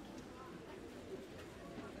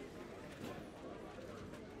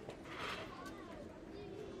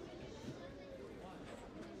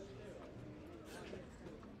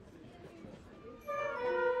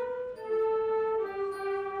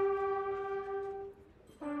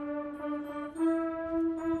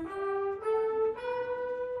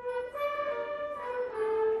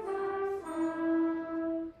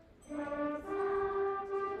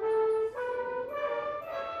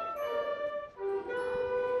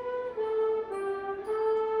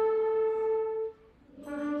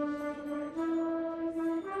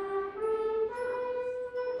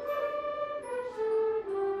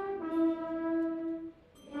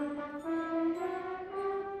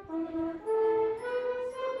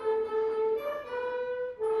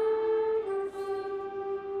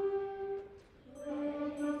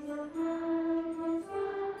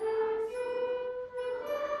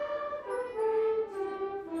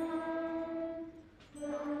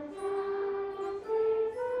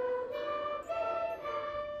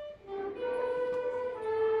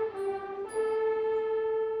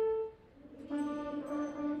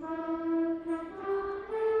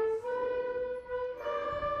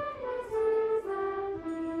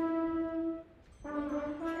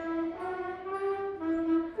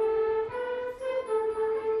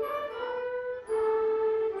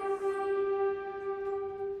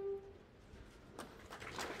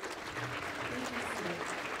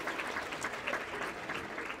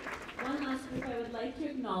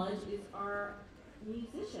 Is our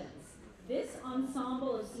musicians. This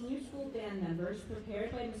ensemble of senior school band members,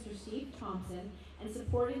 prepared by Mr. Steve Thompson and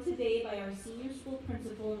supported today by our senior school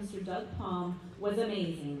principal, Mr. Doug Palm, was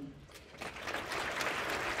amazing.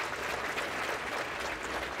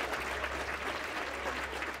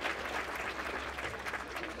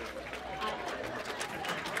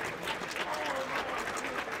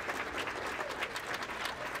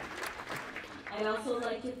 I'd also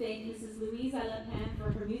like to thank Mrs. Louise Alapin for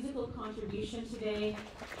her musical contribution today.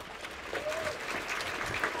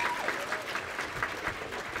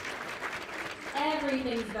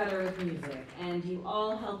 Everything's better with music, and you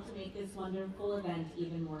all helped to make this wonderful event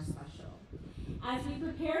even more special. As we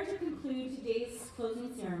prepare to conclude today's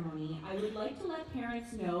closing ceremony, I would like to let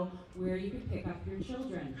parents know where you can pick up your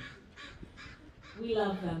children. We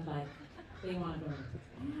love them, but they want to go.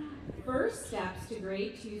 First steps to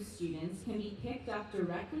grade 2 students can be picked up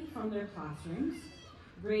directly from their classrooms.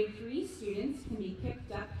 Grade 3 students can be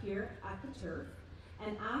picked up here at the turf.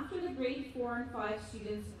 And after the grade 4 and 5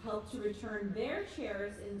 students help to return their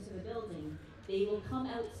chairs into the building, they will come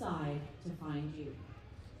outside to find you.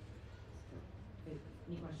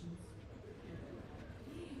 Any questions?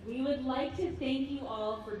 We would like to thank you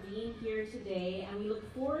all for being here today, and we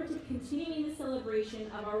look forward to continuing the celebration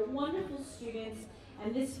of our wonderful students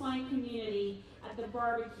and this fine community at the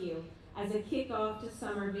barbecue as a kickoff to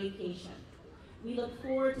summer vacation. We look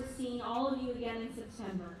forward to seeing all of you again in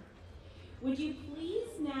September. Would you please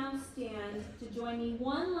now stand to join me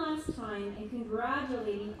one last time in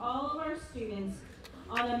congratulating all of our students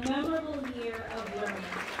on a memorable year of learning.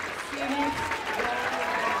 Students, well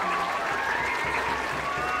done.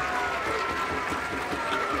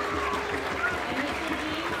 And Mr.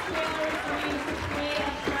 James Taylor is going to play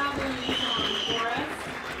a traveling song for us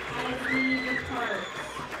as we depart.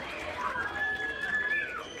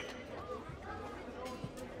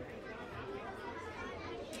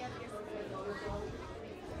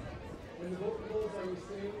 When the vocals that we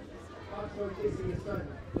sing talks about kissing the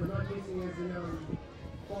as in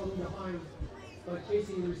falling behind, but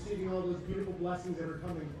chasing and receiving all those beautiful blessings that are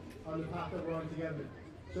coming on the path that we're on together.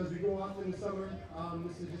 So as we go off in the summer,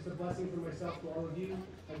 this is just a blessing for myself, to all of you.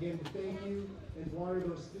 Again, to thank you and to honor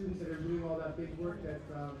those students that are doing all that big work that's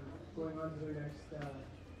going on to their next.